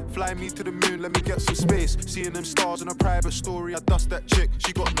 Fly me to the moon, let me get some space. Seeing them stars in a private story. I dust that chick,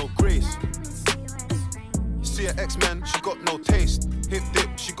 she got no grace. See her X-Men, she got no taste. Hip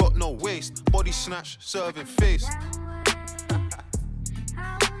dip, she got no waist. Body snatch, serving face.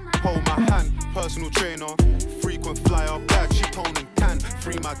 Hold my hand, personal trainer. Frequent flyer, bag, she tone and tan.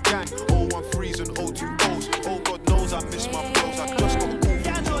 Free my gang, 013s and 020s. Oh God knows I miss my bros, I just got cool.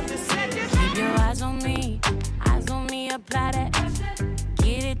 Keep your eyes on me, apply that.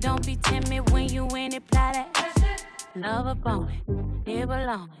 Get it, don't be timid when you in it, apply that. Love up on it, it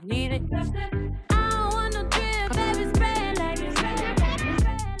belong, need it. I don't want no drip, baby, spread like it's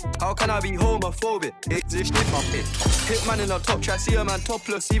How can I be homophobic? It's this shit my bit. Hit man in a top track, see a man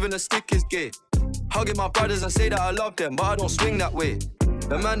topless, even a stick is gay. Hugging my brothers and say that I love them, but I don't swing that way.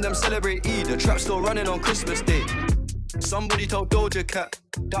 The man them celebrate Eid, the trap still running on Christmas Day. Somebody told Doja Cat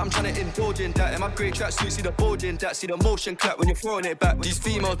that I'm trying to indulge in that. In my great tracksuit, see the bulge in that. See the motion clap when you're throwing it back. These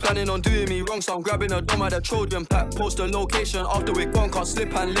females planning on doing me wrong, so I'm grabbing a dome at the Trojan pack. Post a location after we're gone, can't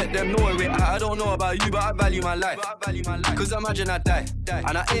slip and let them know where we're at. I don't know about you, but I value my life. Cause imagine I die,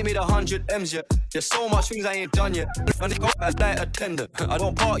 and I ain't made 100 M's yet. There's so much things I ain't done yet. And they as flight attendant. I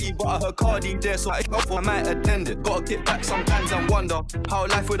don't party, but I heard Cardi there, so I might attend it. Gotta get back sometimes and wonder how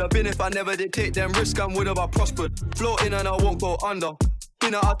life would have been if I never did take them risks and would have I prospered. Floating and I won't go under.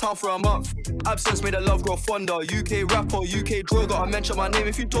 Been out of town for a month. Absence made the love grow fonder. UK rapper, UK drill. Gotta mention my name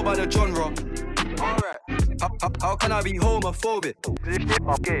if you talk about the genre. Alright. How can I be homophobic?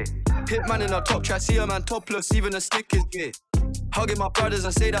 Hit man in a top track, see a man topless, even a stick is gay. Hugging my brothers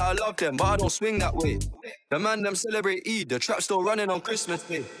and say that I love them, but I don't swing that way. The man them celebrate Eid, the trap still running on Christmas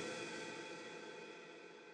Day.